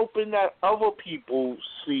just hoping that other people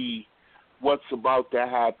see what's about to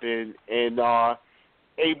happen and are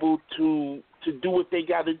able to do what they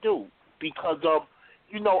got to do. Because,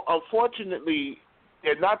 unfortunately,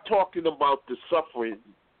 they're not talking about the suffering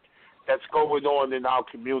that's going on in our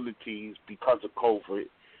communities because of COVID.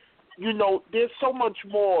 There's so much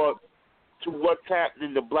more to what's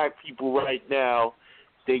happening to black people right now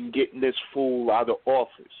than getting this fool out of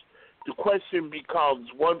office. The question becomes,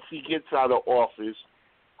 once he gets out of office,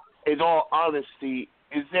 in all honesty,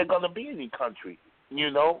 is there going to be any country?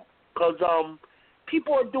 Because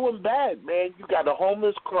people are doing bad, man. You got a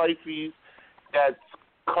homeless crisis that's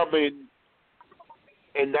coming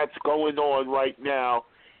and that's going on right now,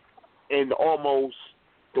 and almost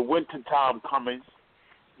the wintertime coming.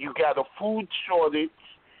 You got a food shortage.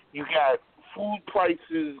 You got food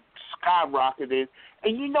prices skyrocketing.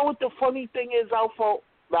 And you know what the funny thing is, ALFO?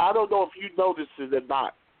 Now, I don't know if you noticed it or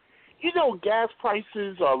not. Gas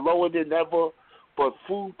prices are lower than ever, but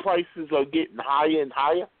food prices are getting higher and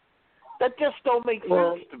higher. That just don't make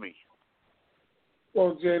sense to me.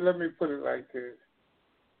 Well, Jay, let me put it like this.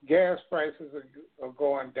 Gas prices are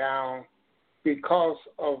going down because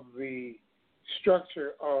of the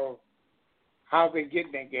structure of how they're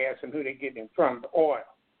getting their gas and who they're getting it from, the oil.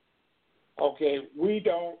 Okay, we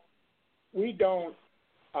don't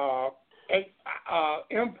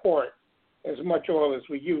import as much oil as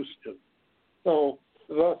we used to, so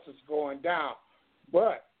thus it's going down.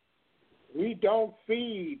 But we don't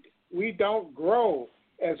grow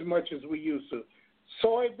as much as we used to.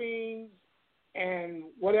 Soybeans and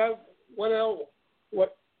whatever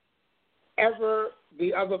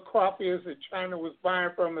the other crop is that China was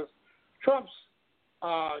buying from us, Trump's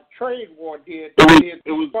trade war did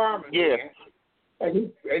farming, yeah.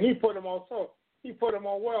 and he put them on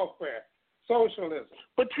welfare, socialism.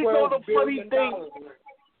 But you know the funny thing.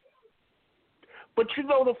 But you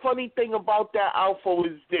know the funny thing about that, ALFO,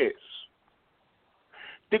 is this.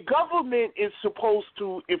 The government is supposed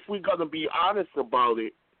to, if we're going to be honest about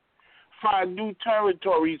it, find new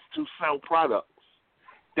territories to sell products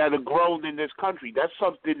that are grown in this country. That's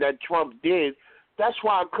something that Trump did. That's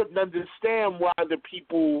why I couldn't understand why the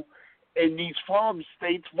people in these farm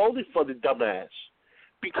states voted for the dumbass.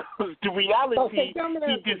 Because the reality,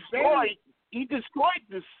 he destroyed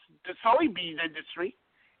the soybean industry.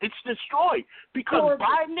 It's destroyed because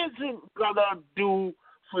Biden isn't gonna do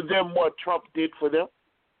for them what Trump did for them.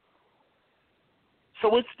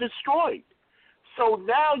 So it's destroyed. So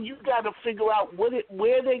now you got to figure out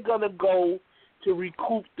where they're gonna go to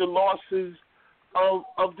recoup the losses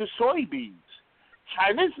of the soybeans.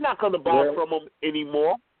 China's not gonna buy from them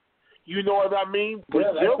anymore. You know what I mean?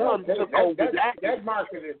 Brazil took over that.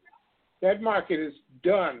 That market is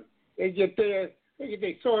done. They get their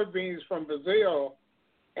soybeans from Brazil.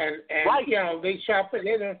 And right. You know, they shop it.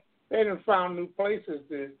 They done found new places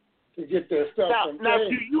to get their stuff from. Now,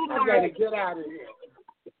 do you know? I gotta get out of here.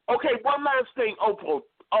 Okay, one last thing, Opal.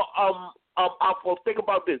 Opal, think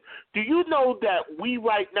about this. Do you know that we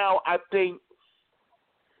right now, I think,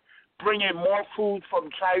 bring in more food from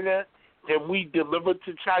China than we deliver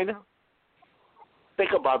to China?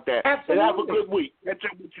 Think about that. Absolutely. And have a good week. Catch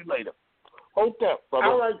up with you later. Hold up, brother.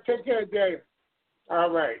 All right, take care, Dave. All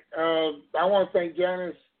right. I want to thank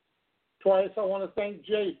Janice twice. I want to thank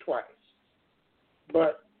Jay twice.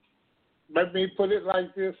 But let me put it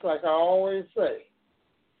like this, like I always say.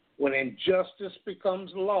 When injustice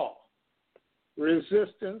becomes law,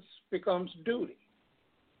 resistance becomes duty.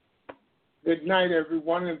 Good night,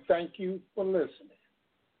 everyone, and thank you for listening.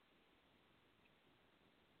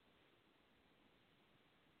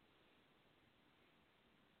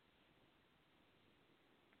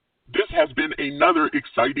 This has been another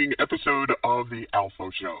exciting episode of The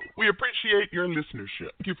ALFO Show. We appreciate your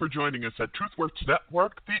listenership. Thank you for joining us at TruthWorks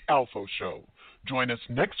Network, The ALFO Show. Join us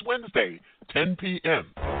next Wednesday, 10 p.m.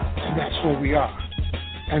 And that's where we are.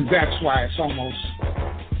 And that's why it's almost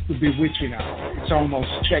the bewitching hour. It's almost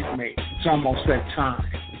checkmate. It's almost that time.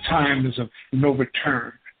 The time is of no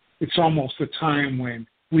return. It's almost the time when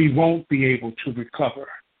we won't be able to recover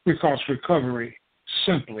because recovery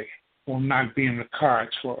simply will not be in the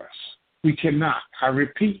cards for us. We cannot, I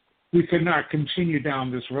repeat, we cannot continue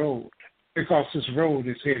down this road because this road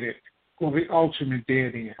is headed for the ultimate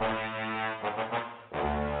dead end.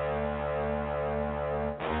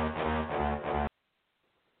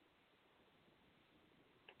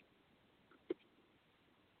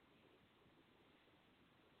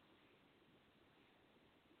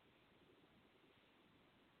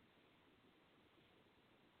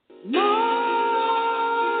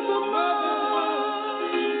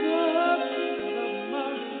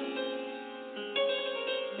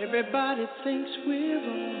 Everybody thinks we're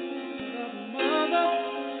wrong. Mother,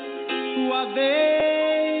 who are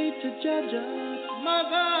they to judge us?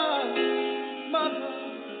 Mother,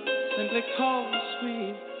 simply cause we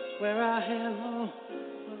wear our hair long.